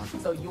this one.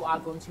 so you are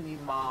going to be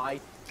my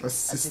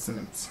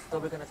Assistant. so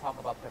we're going to talk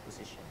about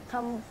preposition ค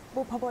ำ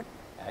บุพบท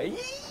เฮ้ย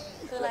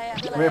คืออะไรอ่ะ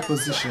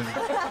Preposition.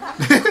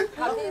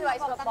 คำที่ไว้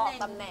สำหรับบอก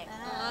ตำแหน่ง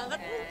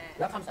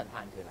แล้วคำสันธ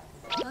านคืออะไร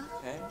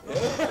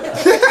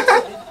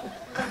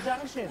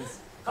conjunctions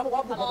เขาบอกว่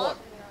าบุพบท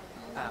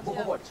บุพ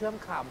บทเชื่อม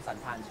คำสัน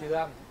ธานเชื่อ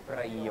มป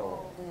ระโย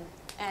ค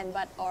and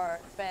but or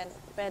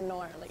fan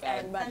nor like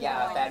and but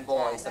fan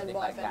boy fan something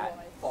boy like fan that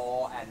boy for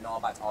and nor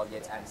but all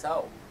yet and so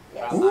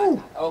ประ Ooh. มาณ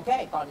นั้นโอเค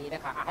ตอนนี้น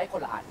ะคะให้ค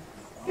นละอ่าน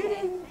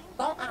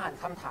ต้องอ่าน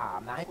คำถาม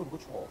นะให้คุณ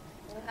ผู้ชม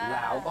แ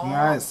ล้วก็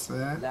Nice.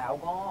 Yeah. แล้ว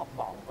ก็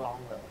บอกกล้อง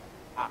เลย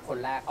คน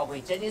แรกโอเค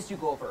Janice you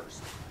go first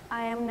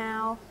I am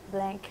now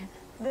blank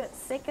the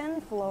second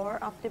floor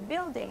of the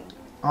building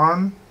On.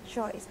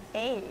 choice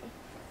A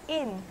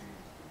in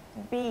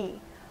B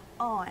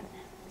on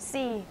C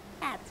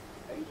at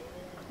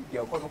เดี๋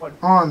ยวคนบางคน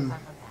On.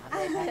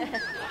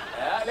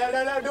 เร็ว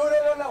ดูเร็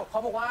วเขา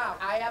บอกว่า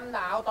I am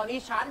now ตอนนี้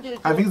ฉันอยู่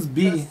I think it's B.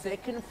 the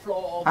second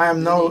floor of I am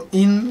now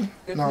in.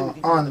 ก็คือ No.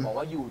 ที่จะบอก On.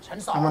 ว่าอยู่ชั้น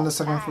สอง I'm on the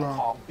second floor.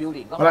 ของ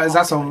building But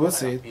that's how we would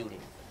say it.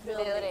 building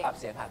building ปรับ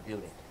เสียงผ่าน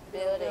building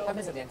building ถ้าเ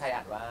ป็นสำเนียงไทยอ่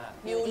านว่า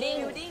building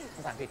ภ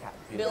าษาอังกฤษค่ะ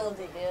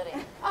building building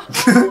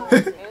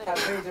แฮป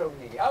ปี้ตรง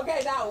นี้โอเค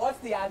now what's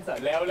the answer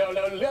เร็วเ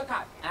ลือกค่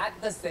ะ at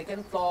the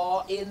second floor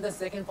in the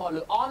second floor ห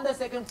รือ on the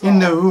second floor In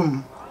the room.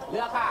 เ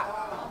ลือกค่ะ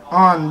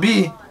On. B.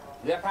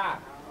 เลือกค่ะ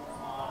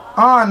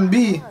On. B.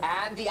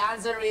 and the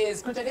answer is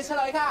คุณจะได้เฉ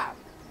ลยค่ะ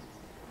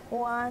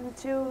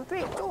 1 2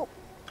 3 go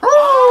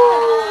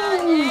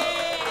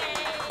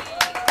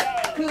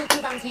คือ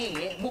บางทีอย่าง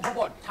งี้บุพบ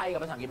ทไทยกับ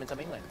ภาษาอังกฤษมันจะไ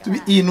ม่เหมือนกัน To be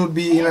in would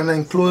be in and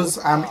then close.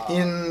 I'm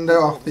in the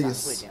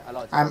office.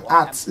 I'm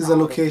at is a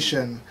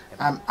location.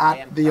 I'm at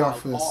the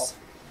office.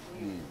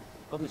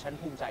 ก็คือฉัน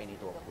ภูมิใจใน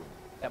ตัวคุณ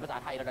แต่ภาษา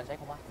ไทยเราดันใช้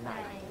คำว่าใน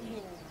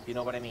you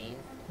know what I mean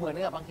เหมือน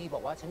กับบางทีบอ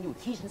กว่าฉันอยู่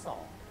ที่ชั้นสอ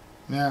ง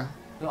Yeah.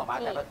 นึกออกปะ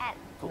แต่ก็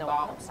ถูกต้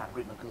องภาษาอังก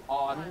ฤษมันคือ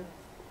on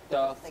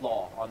the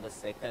floor on the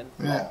second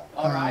floor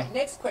alright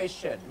next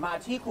question มา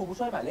ที่ครูผู้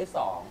ช่วยหมายเลข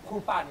2ครู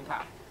ปันค่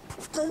ะ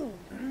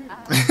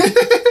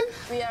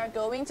we are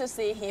going to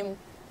see him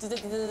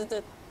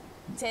 10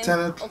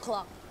 10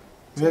 o'clock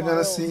We're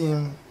gonna see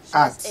him choice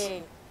at. A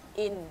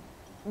in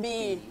B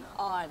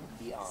on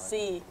C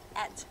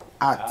at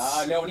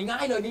เร็วนี่ง่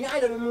ายเลยนี่ง่าย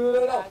เลย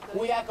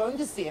we are going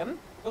to see him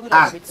ก็คือเร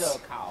าจะไปเจอ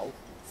เขา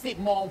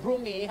10 โมงพรุ่ง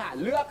นี้ค่ะ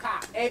เลือกค่ะ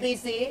A B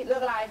C เลือ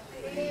กอะไร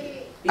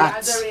The At.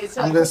 answer is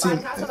I'm gonna see him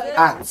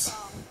at.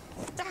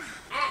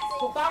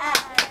 ถูกต้อง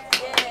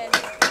เย้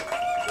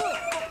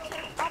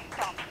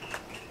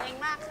เก่ง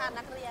มากค่ะ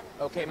นักเรียน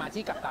โอเคมา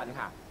ที่กัปตัน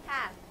ค่ะ ค่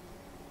ะ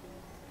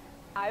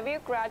I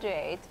will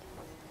graduate ...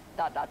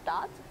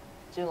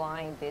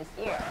 July this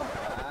year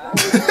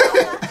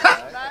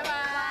บ๊ายบ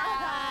าย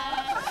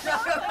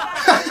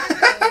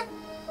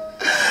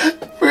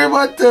Free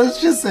bottles,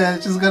 she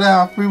said. She's gonna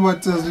have free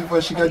bottles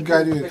before she got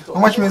graduate. How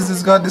much minutes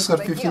this got? This got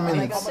 50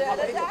 minutes.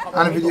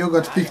 And the video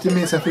got 50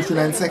 minutes and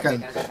 59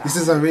 seconds. This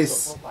is a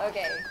race.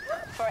 okay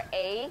for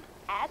A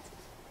at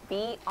B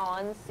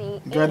on C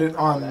Graduate แ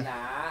ล้ว on. นะ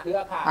เลื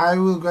อกค่ะ I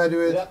will เลื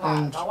graduate อกค่ะ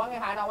on น้องว่าไง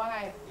คะน้องว่าไง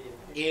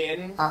in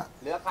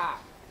เลือกค่ะ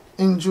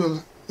in June.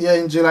 Yeah,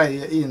 in July.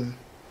 Yeah, in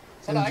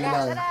เฉลยค่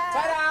ะ July. ใ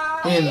ช่แล้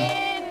ว In.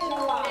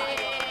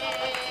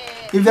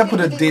 If they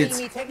put a date,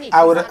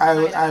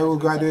 I will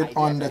graduate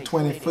on the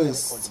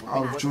 21st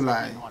of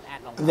July.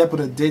 If they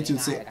put a date,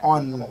 you'd say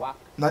on,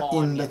 not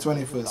in the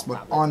 21st, but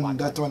on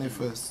the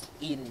 21st.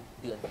 in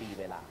เดือนปี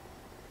เวลา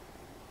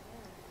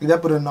If they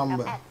put a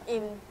number.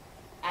 in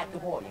at ก็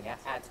พวกอย่างเงี้ย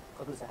at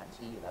ก็คือสถาน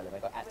ที่อยู่แล้วหรือไม่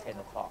ก็ at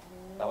 10 o'clock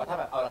แต่ว่าถ้า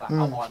แบบเอาละเ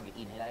อา on กับ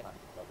in ให้ได้ก่อน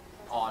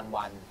on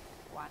วัน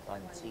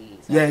ที่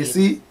Yeah, you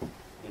see?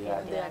 เดือ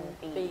น เดือน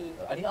ปี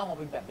อันนี้เอามา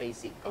เป็นแบบ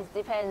basic it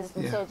depends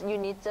Yeah. so you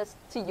need just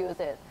to use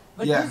it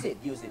but Yeah. use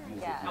it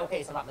Yeah. โอเค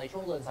สำหรับในช่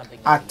วง learn something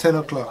At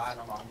 10 o'clock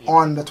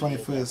on the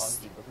 21st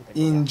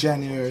in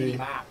January.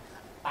 ดีมาก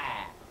แต่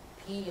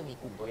พี่ยังมี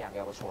กลุ่มตัวอย่างเ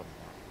ยาวชน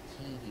นะ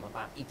ที่ดีม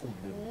ากๆอีกกลุ่ม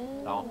หนึ่ง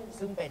เนาะ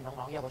ซึ่งเป็นน้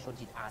องๆเยาวชน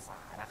จิตอาสา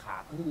นะคะ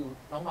คือ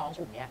น้องๆก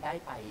ลุ่มเนี้ยได้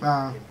ไป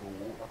เรียนรู้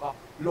แล้วก็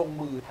ลง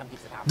มือทำกิ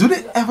จกรรม Do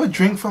they ever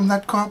drink from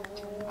that cup?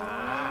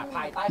 ภ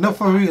ายใต้ No,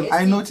 for real.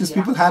 I noticed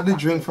people hardly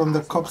drink from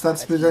the cups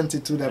that's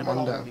presented to them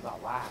under. ดีกว่า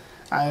ว่า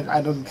I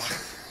don't.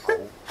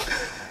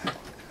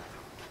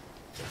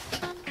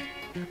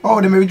 Oh,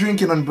 they may be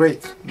drinking on break.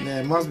 Yeah,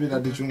 it must be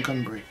that they drink on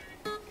break.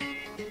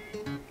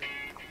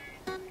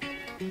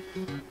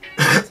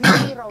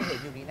 ที่เราเห็น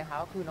อยู่นี้นะคะ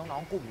ก็คือน้อ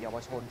งๆกลุ่มเยาว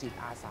ชนจิต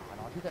อาสาเ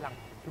นาะที่กำลัง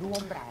ร่ว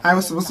มแรง I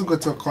was supposed to go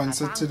to a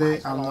concert today.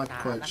 I'm not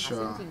quite ซึ่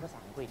ง sure. จริงภาษา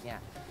อังกฤษเนี่ย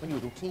มันอยู่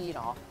ทุกที่เ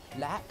นาะ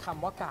และค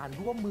ำว่าการ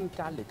ร่วมมือ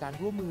กันหรือการ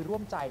ร่วมมือร่ว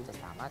มใจจะ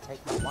สามารถใช้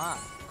คำว่า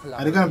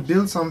Are they gonna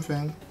build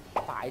something?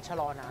 ฝายชะ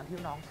ลอน้ำที่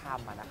น้องท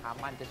ำนะคะ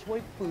มันจะช่วย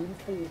ฟื้น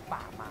ฟู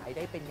ป่าไม้ไ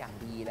ด้เป็นอย่าง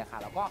ดีเลยค่ะ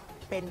แล้วก็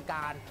เป็นก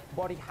าร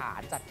บริหาร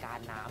จัดการ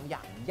น้ำอย่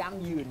างยั่ง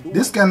ยืนด้วย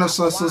This kind of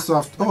sauce so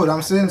soft. Oh,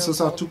 I'm saying so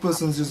soft. 2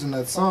 persons using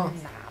that ต้ sauce.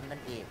 นน้ำนั่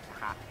นเองนะ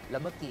คะแล้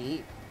วเมื่อกี้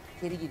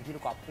ที่ได้ยินพี่ลู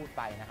กกอล์ฟพูดไ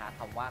ปนะคะ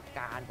คำว่า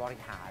การบริ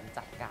หาร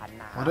จัดการ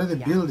น้ำ What are they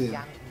อย่าง building?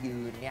 ยั่งยื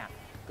นเนี่ย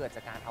เกิดจ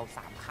ากการเอา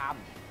3ค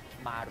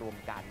ำมารวม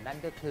กันนั่น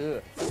ก็คือ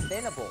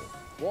sustainable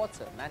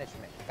water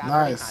management การ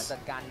บริหารจั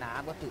ดการน้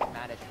ำก็คือ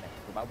management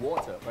ถูกไหม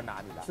water ก็น้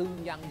ำอยู่แล้วซึ่ง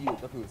ยั่งยืน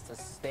ก็คือ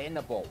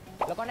sustainable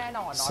แล้วก็แน่น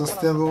อน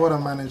Sustainable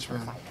water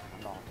management ใส่น้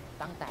ำเนาะ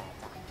ตั้งแต่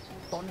จาก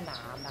ต้น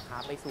น้ำนะคะ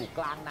ไปสู่ก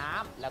ลางน้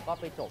ำแล้วก็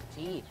ไปจบ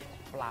ที่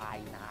ปลาย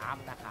น้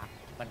ำนะคะ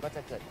มันก็จ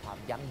ะเกิดความ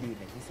ยั่งยืน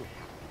ในที่สุด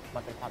ค่ะมั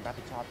นเป็นความรับ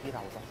ผิดชอบที่เร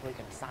าต้องช่วย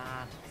กันส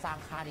ร้าง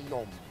ค่านิย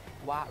ม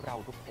ว่าเรา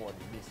ทุกคน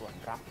มีส่วน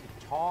รับผิด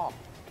ชอบ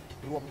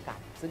ร่วมกัน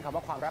ซึ่งคำว่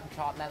าความรับผิด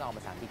ชอบแน่นอนภ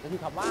าษาอังกฤษก็คื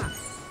อคำว่า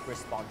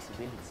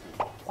responsibility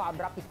ความ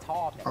รับผิดช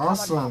อบเนี่ยถ้า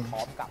มันมาพ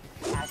ร้อมกับ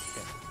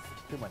passion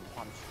คือเหมือนค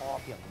วามชอบ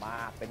อย่างม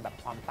ากเป็นแบบ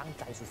ความตั้ง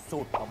ใจสุ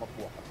ดๆเอามาบ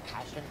วกกับ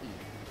passion อีก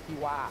ที่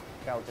ว่า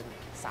เราจะ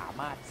สา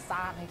มารถส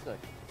ร้างให้เกิด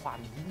ความ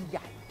ยิ่งให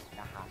ญ่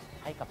นะคะ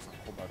ให้กับสัง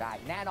คมเราได้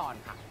แน่นอน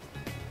ค่ะ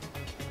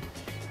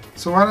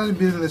So why are they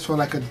building this for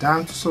like a dam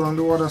to surround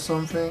the water or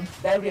something?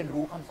 ได้เรียน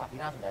รู้คำศัพท์ที่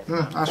น่าสนใจ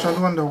I was trying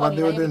to wonder what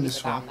they were doing this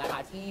for. นะคะ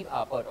ที่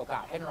เปิดโอกา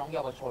สให้น้องเย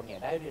าวชนเนี่ย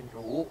ได้เรียน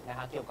รู้นะค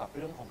ะเกี่ยวกับเ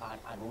รื่องของการ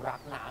อนุรัก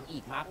ษ์น้ำอี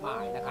กมากมา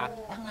ยนะคะ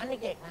ดังนั้น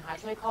เด็กๆนะคะ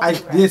ช่วยเข้า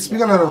They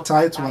speak a lot of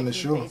Thai to on the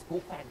show.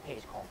 Facebook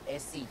Fanpage ของ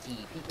SCG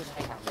ที่ขึ้นใ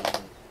ห้ทางนี้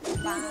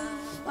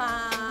ป้า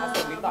ถ้าเส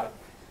ร็จวิ่งต่อย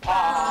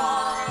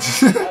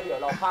แล้วเดี๋ยว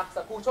เราพัก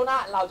สักครู่ช่วงหน้า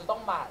เราจะต้อ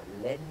งมา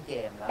เล่นเก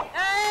มแล้ว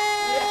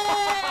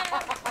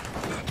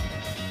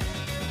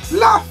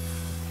Laugh!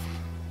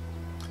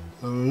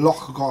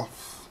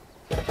 Loukgolfs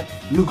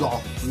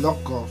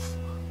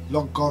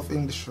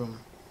English Room.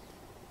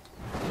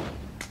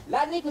 แล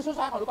ะนี่คือช่วง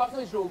ท้ายของLoukgolfs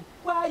English Room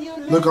Where you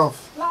Loukgolf.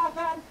 laugh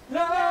and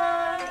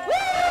learn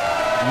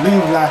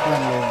Live, laugh,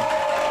 and learn.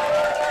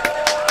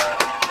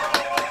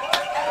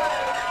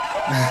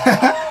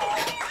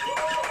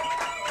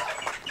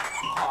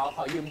 ข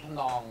อยืมทำ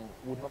นอง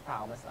วุ้นมะพร้า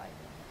วมาใส่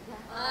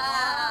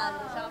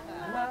ชอบค่ะ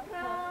มะพ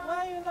ร้าว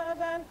Where you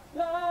laugh and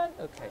learn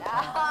โอเค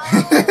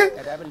จ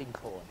ะได้เป็นลิง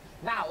โทน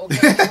น่าโอเค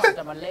ก่อน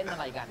จะมาเล่นอะ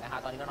ไรกันนะคะ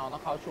ตอนนี้น้องๆต้อ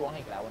งเข้าช่วงให้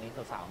อีกแล้ววันนี้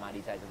สาวๆมา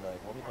ดีใจจังเลย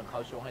เพราะมีคนเข้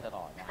าช่วงให้ตล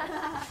อดนะคะ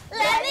แ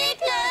ละนี่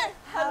คือ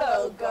Hello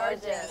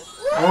Gorgeous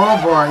Oh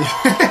boy.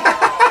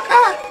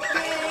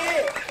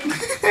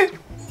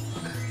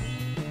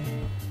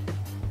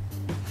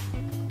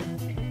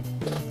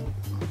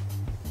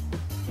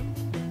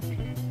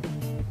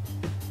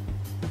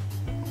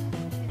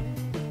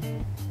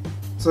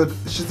 So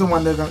she's the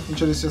one that's gonna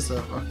introduce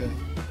yourself. Okay.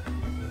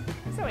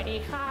 สวัสดี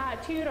ค่ะ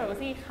ชื่อโร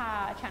ซี่ค่ะ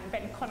ฉันเป็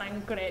นคนอัง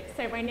กฤษ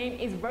So my name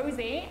is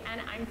Rosie and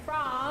I'm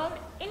from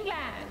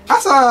England.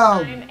 Awesome.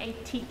 I'm a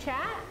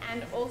teacher and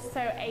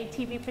also a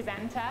TV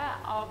presenter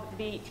of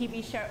the TV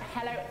show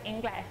Hello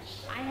English.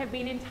 I have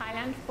been in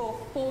Thailand for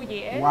 4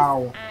 years. Wow.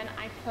 And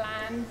I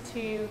plan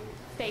to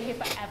stay here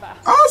forever.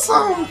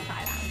 Awesome. In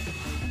Thailand.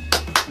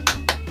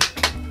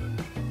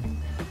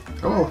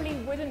 Oh. Probably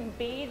wouldn't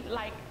be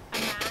like a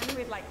man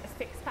with like a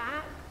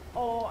six-pack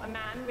or a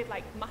man with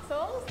like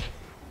muscles.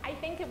 I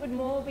think it would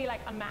more be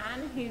like a man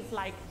who's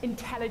like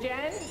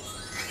intelligent,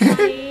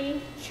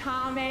 funny,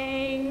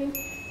 charming,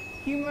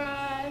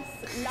 humorous,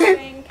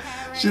 loving,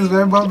 caring. She's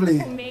very bubbly.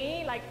 For me,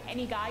 like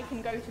any guy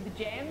can go to the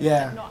gym,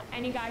 Yeah. but not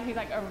any guy who's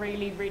like a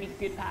really, really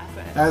good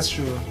person. That's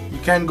true. You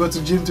can't go to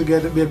gym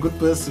together be a good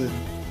person.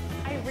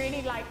 I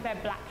really like their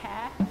black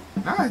hair,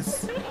 Nice.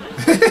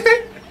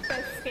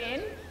 their skin,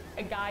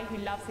 a guy who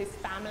loves his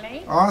family.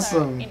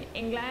 Awesome. So in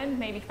England,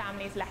 maybe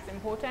family is less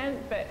important,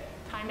 but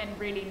Thai men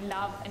really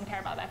love and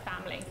care about their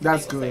family.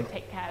 That's They also good.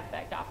 take care of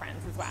their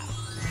girlfriends as well.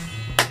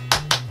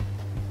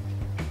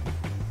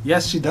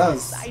 Yes, she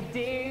does. I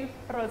do.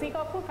 โรซี่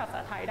ก็พูดภาษา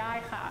ไทยได้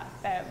ค่ะ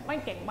แต่ไม่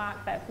เก่งมาก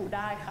แต่พูดไ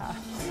ด้ค่ะ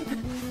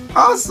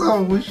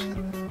Awesome.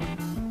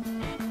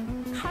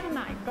 ขั้นไห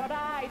นก็ไ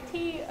ด้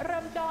ที่เ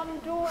ริ่มต้น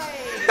ด้วย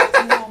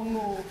งอ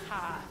งู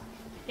ค่ะ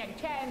อย่าง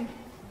เช่น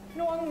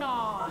ง่วงน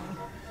อน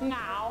เหง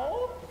า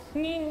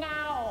งี่เง่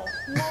า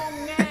งง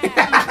แง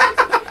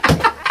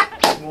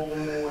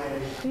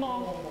ง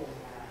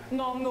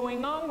งงวย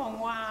งง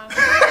วาง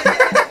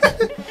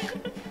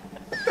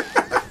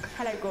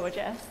Hello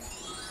gorgeous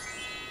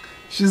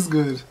She's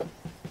good.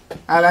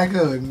 I like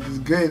her. It's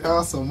great.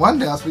 Awesome. One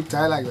day I'll speak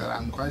Thai like that.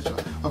 I'm quite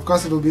sure. Of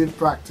course, it will be in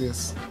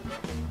practice.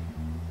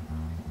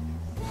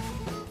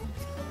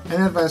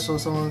 Any advice for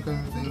someone who can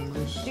speak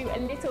English? do a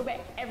little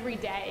bit every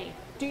day.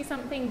 Do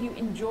something you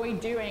enjoy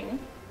doing,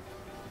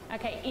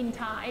 okay, in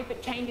Thai,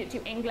 but change it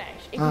to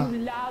English. If you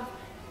love,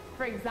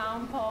 for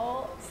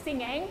example,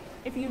 singing,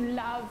 if you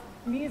love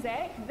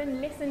music,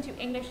 then listen to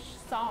English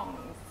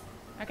songs.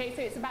 Okay,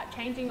 so it's about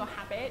changing your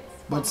habits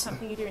from But-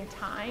 something you do in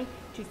Thai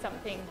to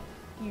something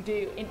you do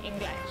in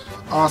English.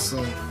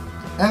 Awesome.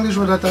 English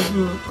word that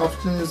you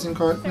often use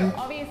incorrectly? So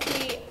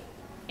obviously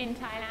in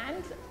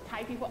Thailand,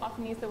 Thai people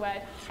often use the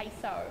word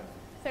haiso.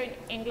 So in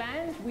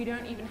England, we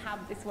don't even have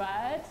this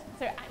word.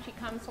 So it actually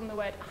comes from the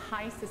word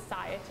high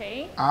society,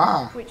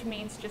 which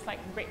means just like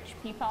rich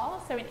people.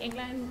 So in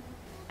England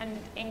and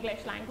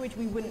English language,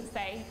 we wouldn't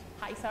say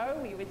haiso,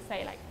 we would say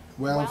like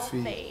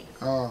wealthy,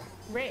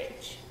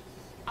 rich,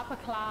 upper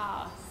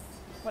class.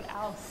 What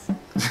else?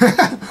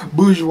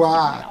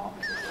 Bourgeois.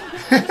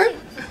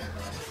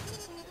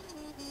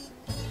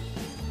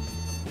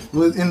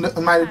 In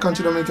my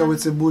country, Dominica, we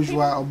say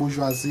bourgeois or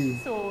bourgeoisie.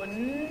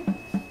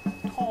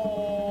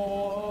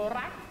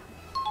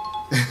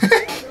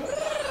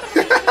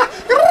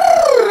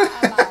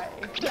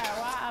 แปล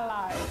ว่าอะไร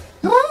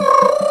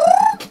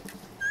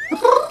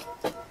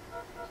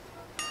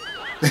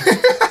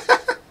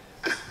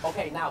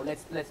Okay, now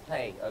let's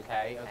play.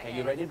 Okay,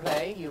 you ready to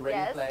play? You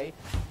ready to play?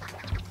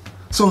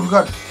 So we've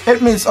got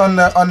 8 minutes on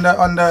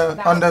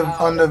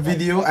the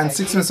video and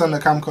 6 minutes on the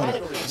camcorder.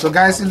 So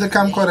guys, if the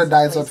camcorder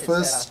dies at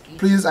first,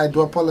 please, I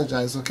do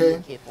apologize, okay?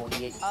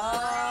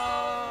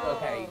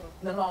 Okay.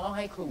 น้องๆต้องใ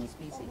ห้ครู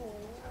พี่สิ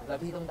แล้ว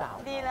พี่ต้องเดา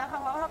ดีแล้วค่ะ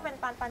เพราะถ้าเป็น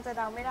ปันจะเ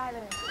ดาไม่ได้เล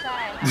ย ใช่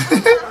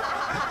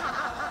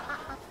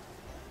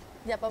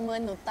อย่าประเมิน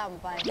หนูต่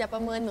ำไป อย่าปร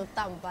ะเมินหนู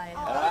ต่ำไป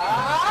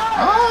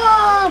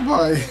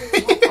Boy.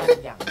 ปัน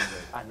อย่างหนึงเล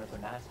ยปันเป็นค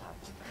นหน้าฉาบ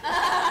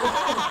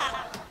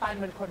ปัน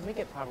เป็นคนไม่เ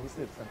ก็บความรู้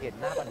สึกสังเกต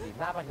หน้าปันดี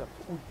หน้าปันแบบ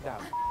พูดด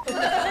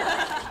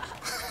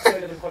ำเธอ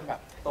จะเป็นคนแบบ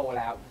โตแ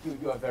ล้ว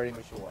you are very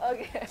mature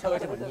เธอ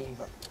จะเหมือนมี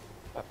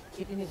แบบ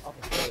คิดนิดนึงโอ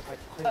เคค่อย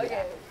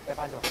ๆแต่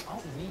ปันจะแบบเอ้า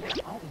อีนี่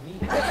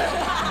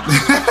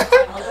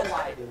เขาจะว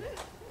ายดู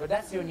but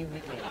that's your new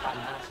nickname ปัน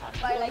หน้าฉาบ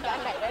ไปรายการ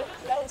ไหน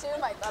ได้ชื่อ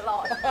ใหม่ตลอ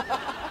ด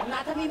นะ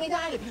ถ้าพี่ไม่ไ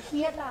ด้เดี๋ยวพี่เค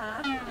รียดนะ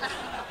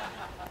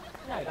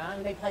ไหนบ้าง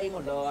ได้เพลงหม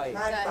ดเลย ไ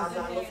ด้ตาม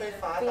ร้านรถไฟ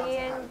ฟ้าตามส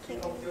ถานที่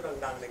ท่องเที่ยว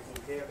ดังๆในกรุง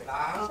เทพเลย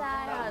ใช่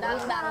ค่ะ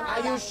ดังๆ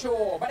Are you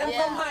sure บ้าน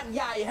ต้มหาดใ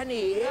หญ่ฮะห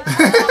นี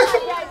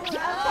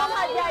from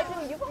Hat Yai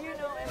too.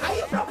 Are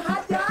you from หา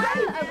ดใหญ่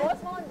I was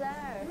born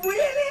there.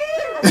 Really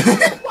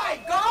Oh my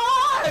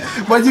God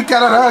But you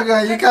cannot hug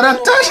her, you cannot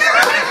touch her.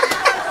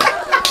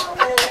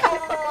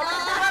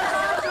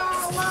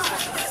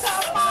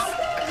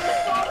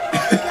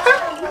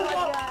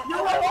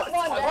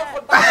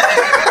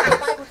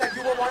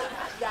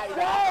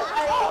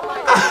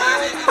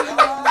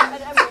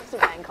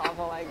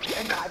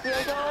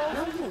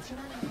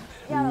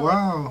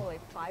 Wow.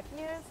 Like 5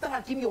 years. ตลา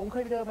ดกิมหยงเค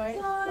ยไปเดินไหม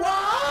ว้า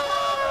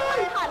ว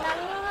หาดนั้น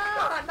ต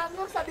ลาดนังเ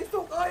มืองสันติ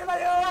สุขเอ้ยอะไร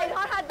เอ้ย ท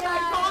อดหาดใหญ่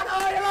ทอดเ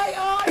อ้ยอะไรเ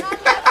อ้ย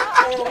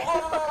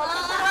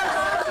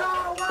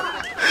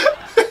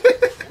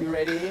You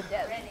ready?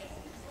 Yes. Ready.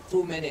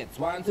 2 minutes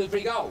 1 2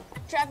 3 go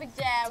traffic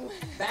jam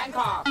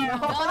Bangkok no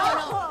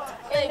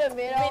In the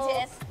middle.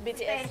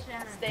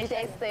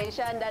 BTS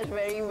Station. That's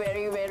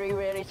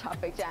very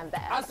traffic jam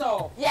there. Also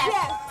yes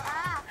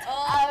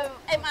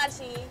MRT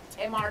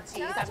MRT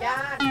สัญญา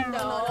ณ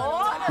no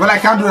Well, I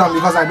can't do that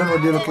because I don't know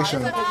the location.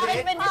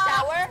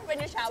 when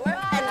you shower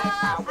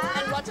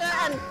and water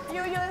and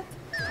you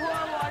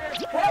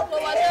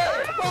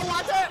pour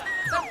water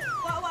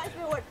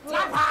ล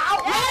าดพร้าว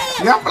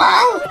Yeah,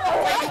 plow.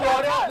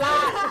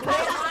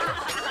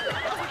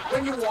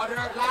 When you water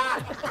ลาดพร้า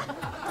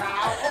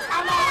ว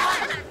Come on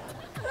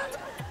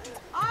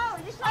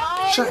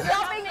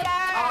Shopping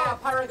there.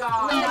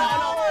 Paragon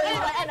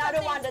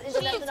Another one that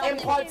international.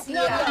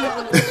 Emportia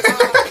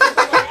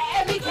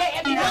MBK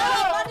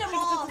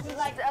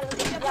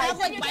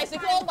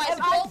bicycle Yes,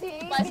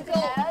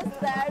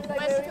 there's a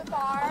very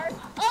far.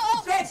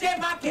 JJ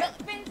Market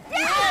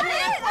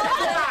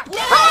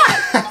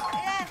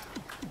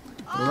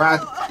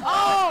Right.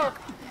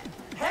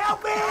 Help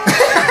me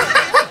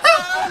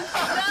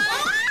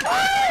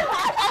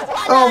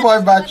Oh boy,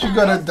 but you're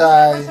gonna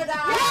die.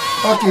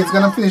 Okay, it's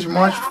gonna finish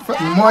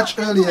much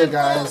earlier,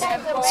 guys.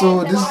 So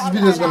this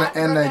video is gonna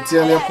end. I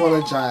dearly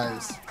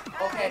apologize.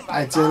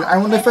 I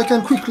wonder if I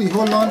can quickly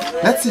hold on.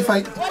 Let's see if I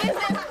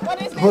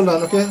hold on.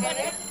 Okay,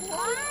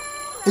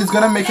 it's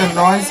gonna make a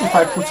noise if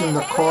I put in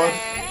the cord.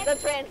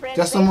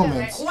 Just a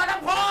moment.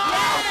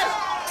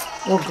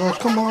 Oh God,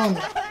 come on.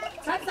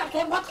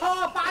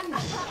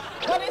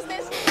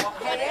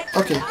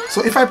 Okay, so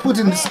if I put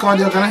in this cord,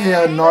 you're gonna hear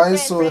a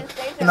noise. So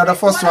in order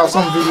for us to have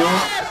some video,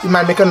 it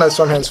might make a noise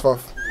from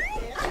henceforth.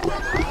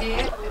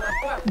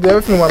 Bear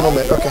with me one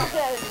moment. Okay,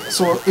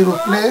 so it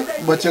will play,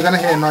 but you're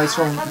gonna hear a noise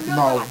from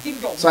now.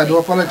 So I do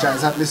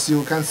apologize. At least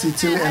you can see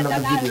till the end of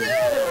the video.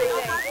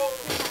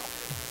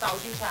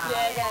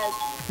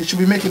 It should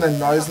be making a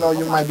noise now.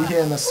 You might be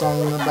hearing a song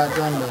in the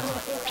background.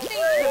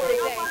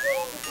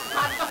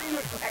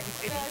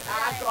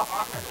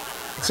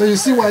 So you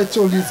see why I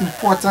told you it's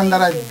important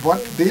that I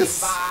bought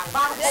this?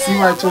 See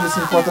why I told you it's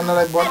important that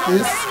I bought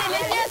this?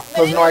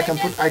 Because now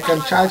I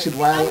can charge it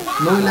while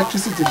no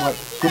electricity, but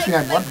good thing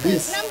I bought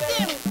this.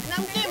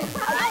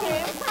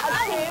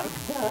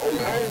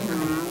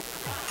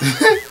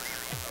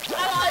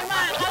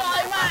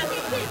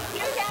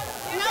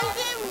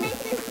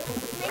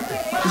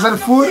 Is that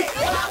food?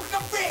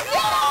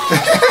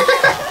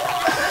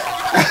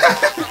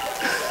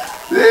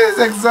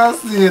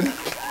 exhausted.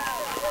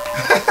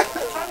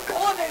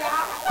 พูดเลยนะ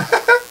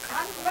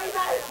ฉันไม่ไ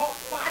ด้หก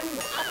ฟัน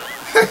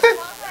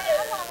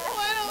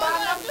บาง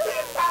น้ำจิ้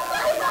มบางอะ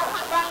ไรนะ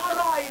บางอ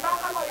ร่อยบาง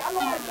อร่อยอ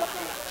ร่อยกะ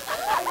ปิ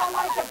I don't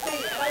like กะปิ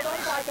I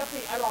don't like กะ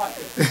ปิอร่อย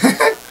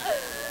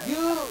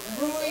You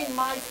ruin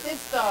my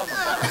system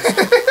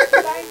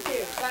Thank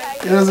you Thank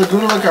It you was a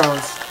good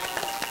workout.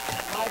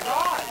 My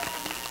God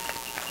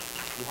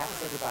You have to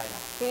say goodbye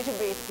now You need to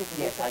breathe.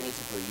 Yes I need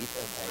to breathe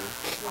Okay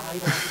I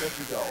want to let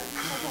you go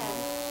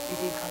จ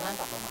ริงๆครั้งหน้า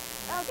กลับมาใหม่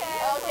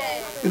Okay.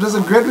 It was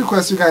a great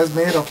request you guys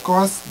made, of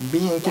course.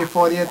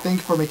 BNK48, thank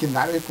you for making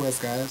that request,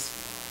 guys.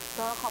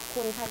 ก็ขอบ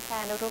คุณแฟ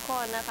นๆทุกค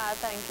นนะคะ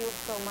Thank you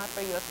so much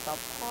for your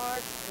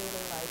support.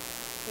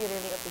 We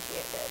really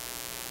appreciate it.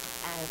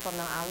 And from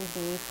now on,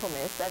 we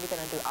promise that we're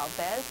gonna do our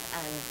best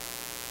and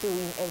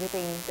doing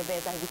everything the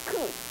best that we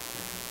could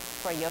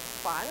for your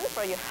fun,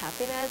 for your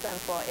happiness, and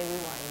for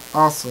everyone.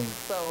 Awesome.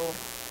 So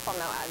from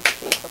now on,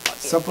 please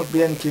Support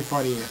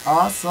BNK48.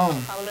 Awesome.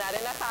 ขอบคุณด้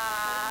วยนะคะ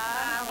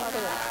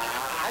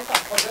ไอ้สอ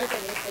งคนด้วยเป็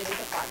นนิ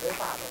สปาร์ด้วย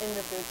เปล่า In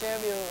the future,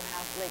 we will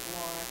have like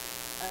more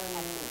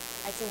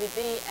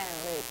activity and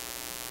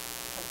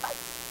like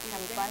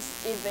campus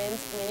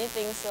events, many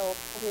things. So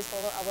please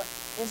follow our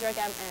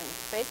Instagram and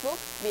Facebook,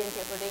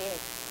 BNK48.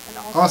 And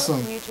also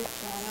Awesome. YouTube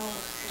channel.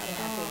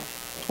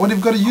 Well,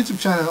 they've got a YouTube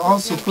channel,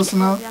 also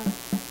personal. Yeah.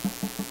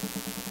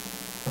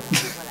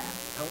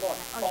 ทั้งหมด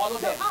follow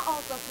them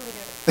Also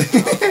Twitter.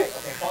 okay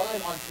follow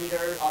them on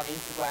Twitter on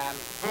Instagram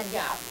ทุกอ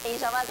ย่าง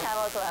Each of us have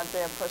also have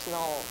their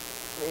personal.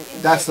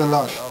 That's a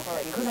lot.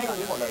 ขึ้นให้ตรง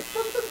นี้หมดเลย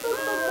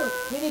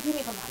นี่พี่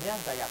มีคำถามที่น่า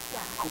สนใจอยาก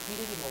คือพี่ไ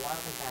ด้ยินมาว่า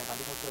แฟนๆตอน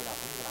ที่เขาเจอเราเ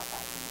ขามีเวลา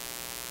8 ปี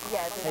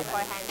Yes,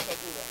 for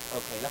handshake event. โอ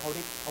เคแล้วเขา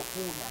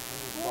พูดนะเขา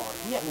บอก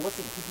พี่อยากรู้ว่า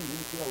สิ่งที่ดี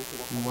ที่เรารู้สึก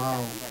ว่าเขา Wow.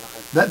 เนี่ยแล้วเข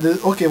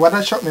า Okay, what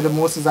that shocked me the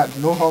most is that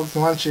no hugs,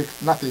 no handshake,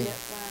 nothing.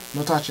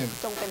 No touching.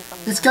 จงเป็นตำ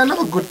นาน It's kind of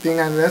a good thing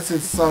unless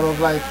it's sort of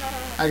like,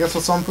 I guess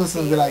for some person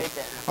be like,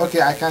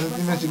 okay, I can't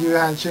even give you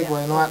a handshake,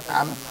 well, you know what,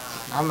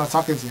 I'm not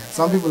talking to you.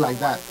 Some people like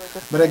that.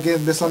 But again,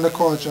 based on the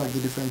culture of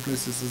the different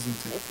places, isn't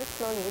it? It's just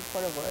no need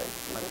for the word.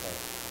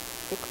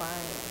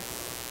 Decline.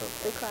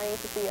 Decline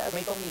to see us. ไ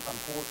ม่ต้องมีค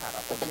ำพูดค่ะแ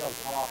ต่คนที่เรา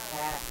ชอบแ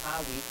ค่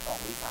5 วิ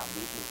2 วิ 3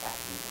 วิหรือ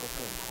8 วิก็เ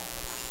กินพอ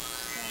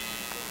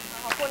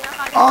ขอบคุณนะค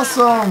ะ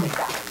Awesome.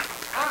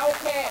 โอ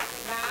เค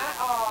นะ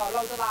เร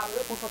าจะลาเ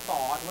รื่องพุทธส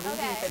อนวันนี้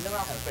จริงๆเป็นเรื่องร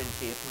าวของ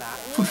friendship นะ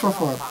Food for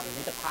thought. ความ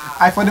มิตรภาพ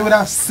I thought they would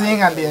have sing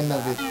at the end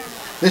of it.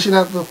 They should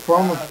have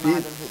performed a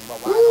bit.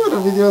 Ooh, the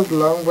video is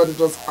long, but it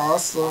was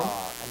awesome.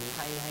 อันนี้ใ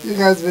ห้ You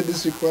guys made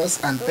this request,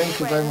 and thank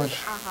you very much.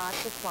 Are hard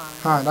to find.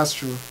 Huh, that's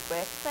true.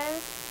 Best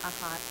friends are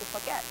hard to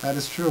forget. That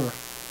is true.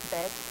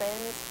 Best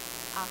friends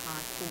are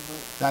hard to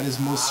lose. That is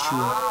most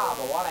true.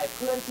 บอกว่าอะไรเ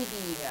พื่อนที่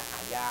ดีเนี่ยหา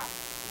ยาก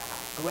นะคะ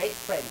great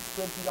friends เ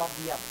พื่อนที่ยอดเ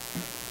ยี่ยม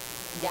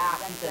ยาก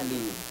ที่จะ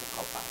ลืมพวกเข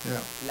าไป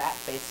Yeah. และ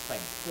best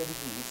friends เพื่อนที่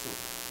ดีที่สุด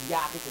ย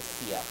ากที่จะเ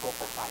สียพวกเ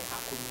ขาไปหา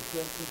กคุณมีเพื่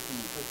อนที่ดี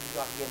เพื่อนที่ย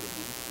อดเยี่ยมหรือ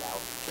ดีที่สุดแล้ว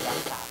รัก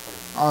ษาคน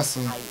นี้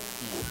Awesome. ให้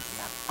ดี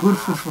นะ Good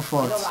food for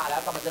วันนี้เรา thought. ลาแล้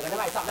วกลับมาเจอกันได้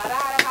ใหม่สัปดาห์หน้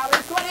านะครับ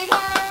สวัสดีค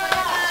รั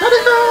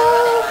บ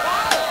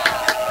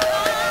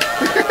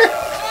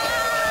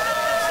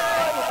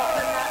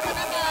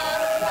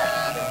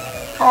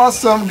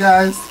Awesome,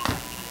 guys.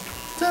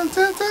 Dun,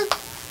 dun, dun.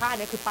 ท่า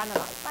นี้คือปั้นอะ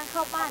ไร ปั้นเข้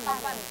าปั้น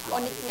โอ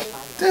นิกิริ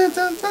Dun,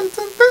 dun, dun,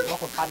 dun, dun. ว่า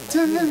คนปั้น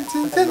Dun, dun,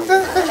 dun, dun,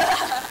 dun.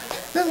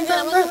 Dun, ไม่ dun, ใช่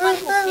dun, ว่าปั้น dun,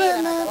 คุกกี้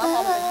นะ dun, แต่ว่าพ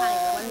อมันไทย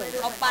มันเหมือน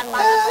เขาปั้นมา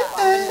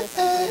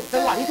จั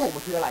งหวะที่ถูกมั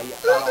นคืออะไรอ่ะ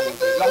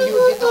ลองยื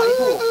นสิจังหวะที่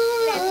ถูก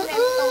เล่น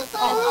ตร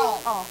ง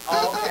ออก โอ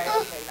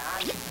เคนะ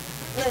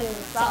 1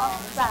 2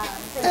 3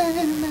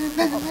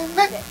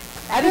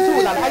 4 ไอ้ที่ถูก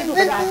แล้วไอ้ที่ถูกเ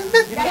ป็นไง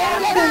ยิ้มแย้ม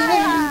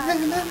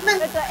เป็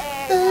นตัวเอ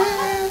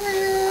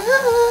ง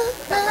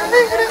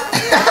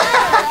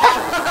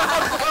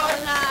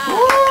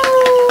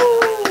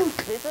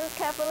Listen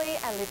carefully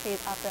and repeat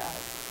after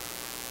us.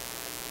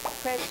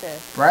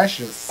 Precious,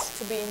 Precious.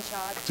 to be in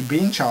charge. To be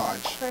in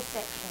charge.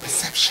 perception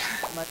Perception.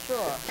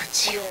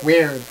 mature,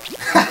 Weird.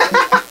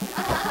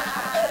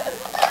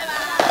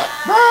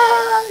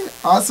 Bye.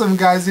 Awesome,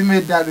 guys. You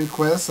made that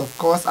request, of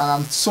course, and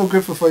I'm so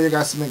grateful for you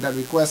guys to make that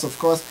request. Of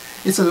course,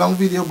 it's a long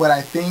video, but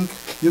I think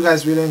you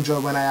guys really enjoy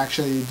when I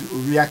actually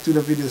react to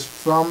the videos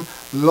from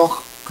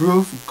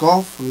Loukgolf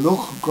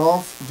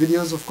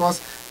videos, of course.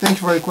 Thank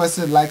you for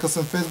requesting. Like us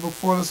on Facebook,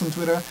 follow us on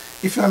Twitter.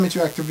 If you want me to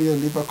react to a video,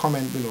 leave a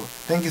comment below.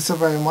 Thank you so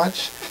very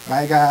much.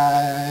 Bye,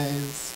 guys.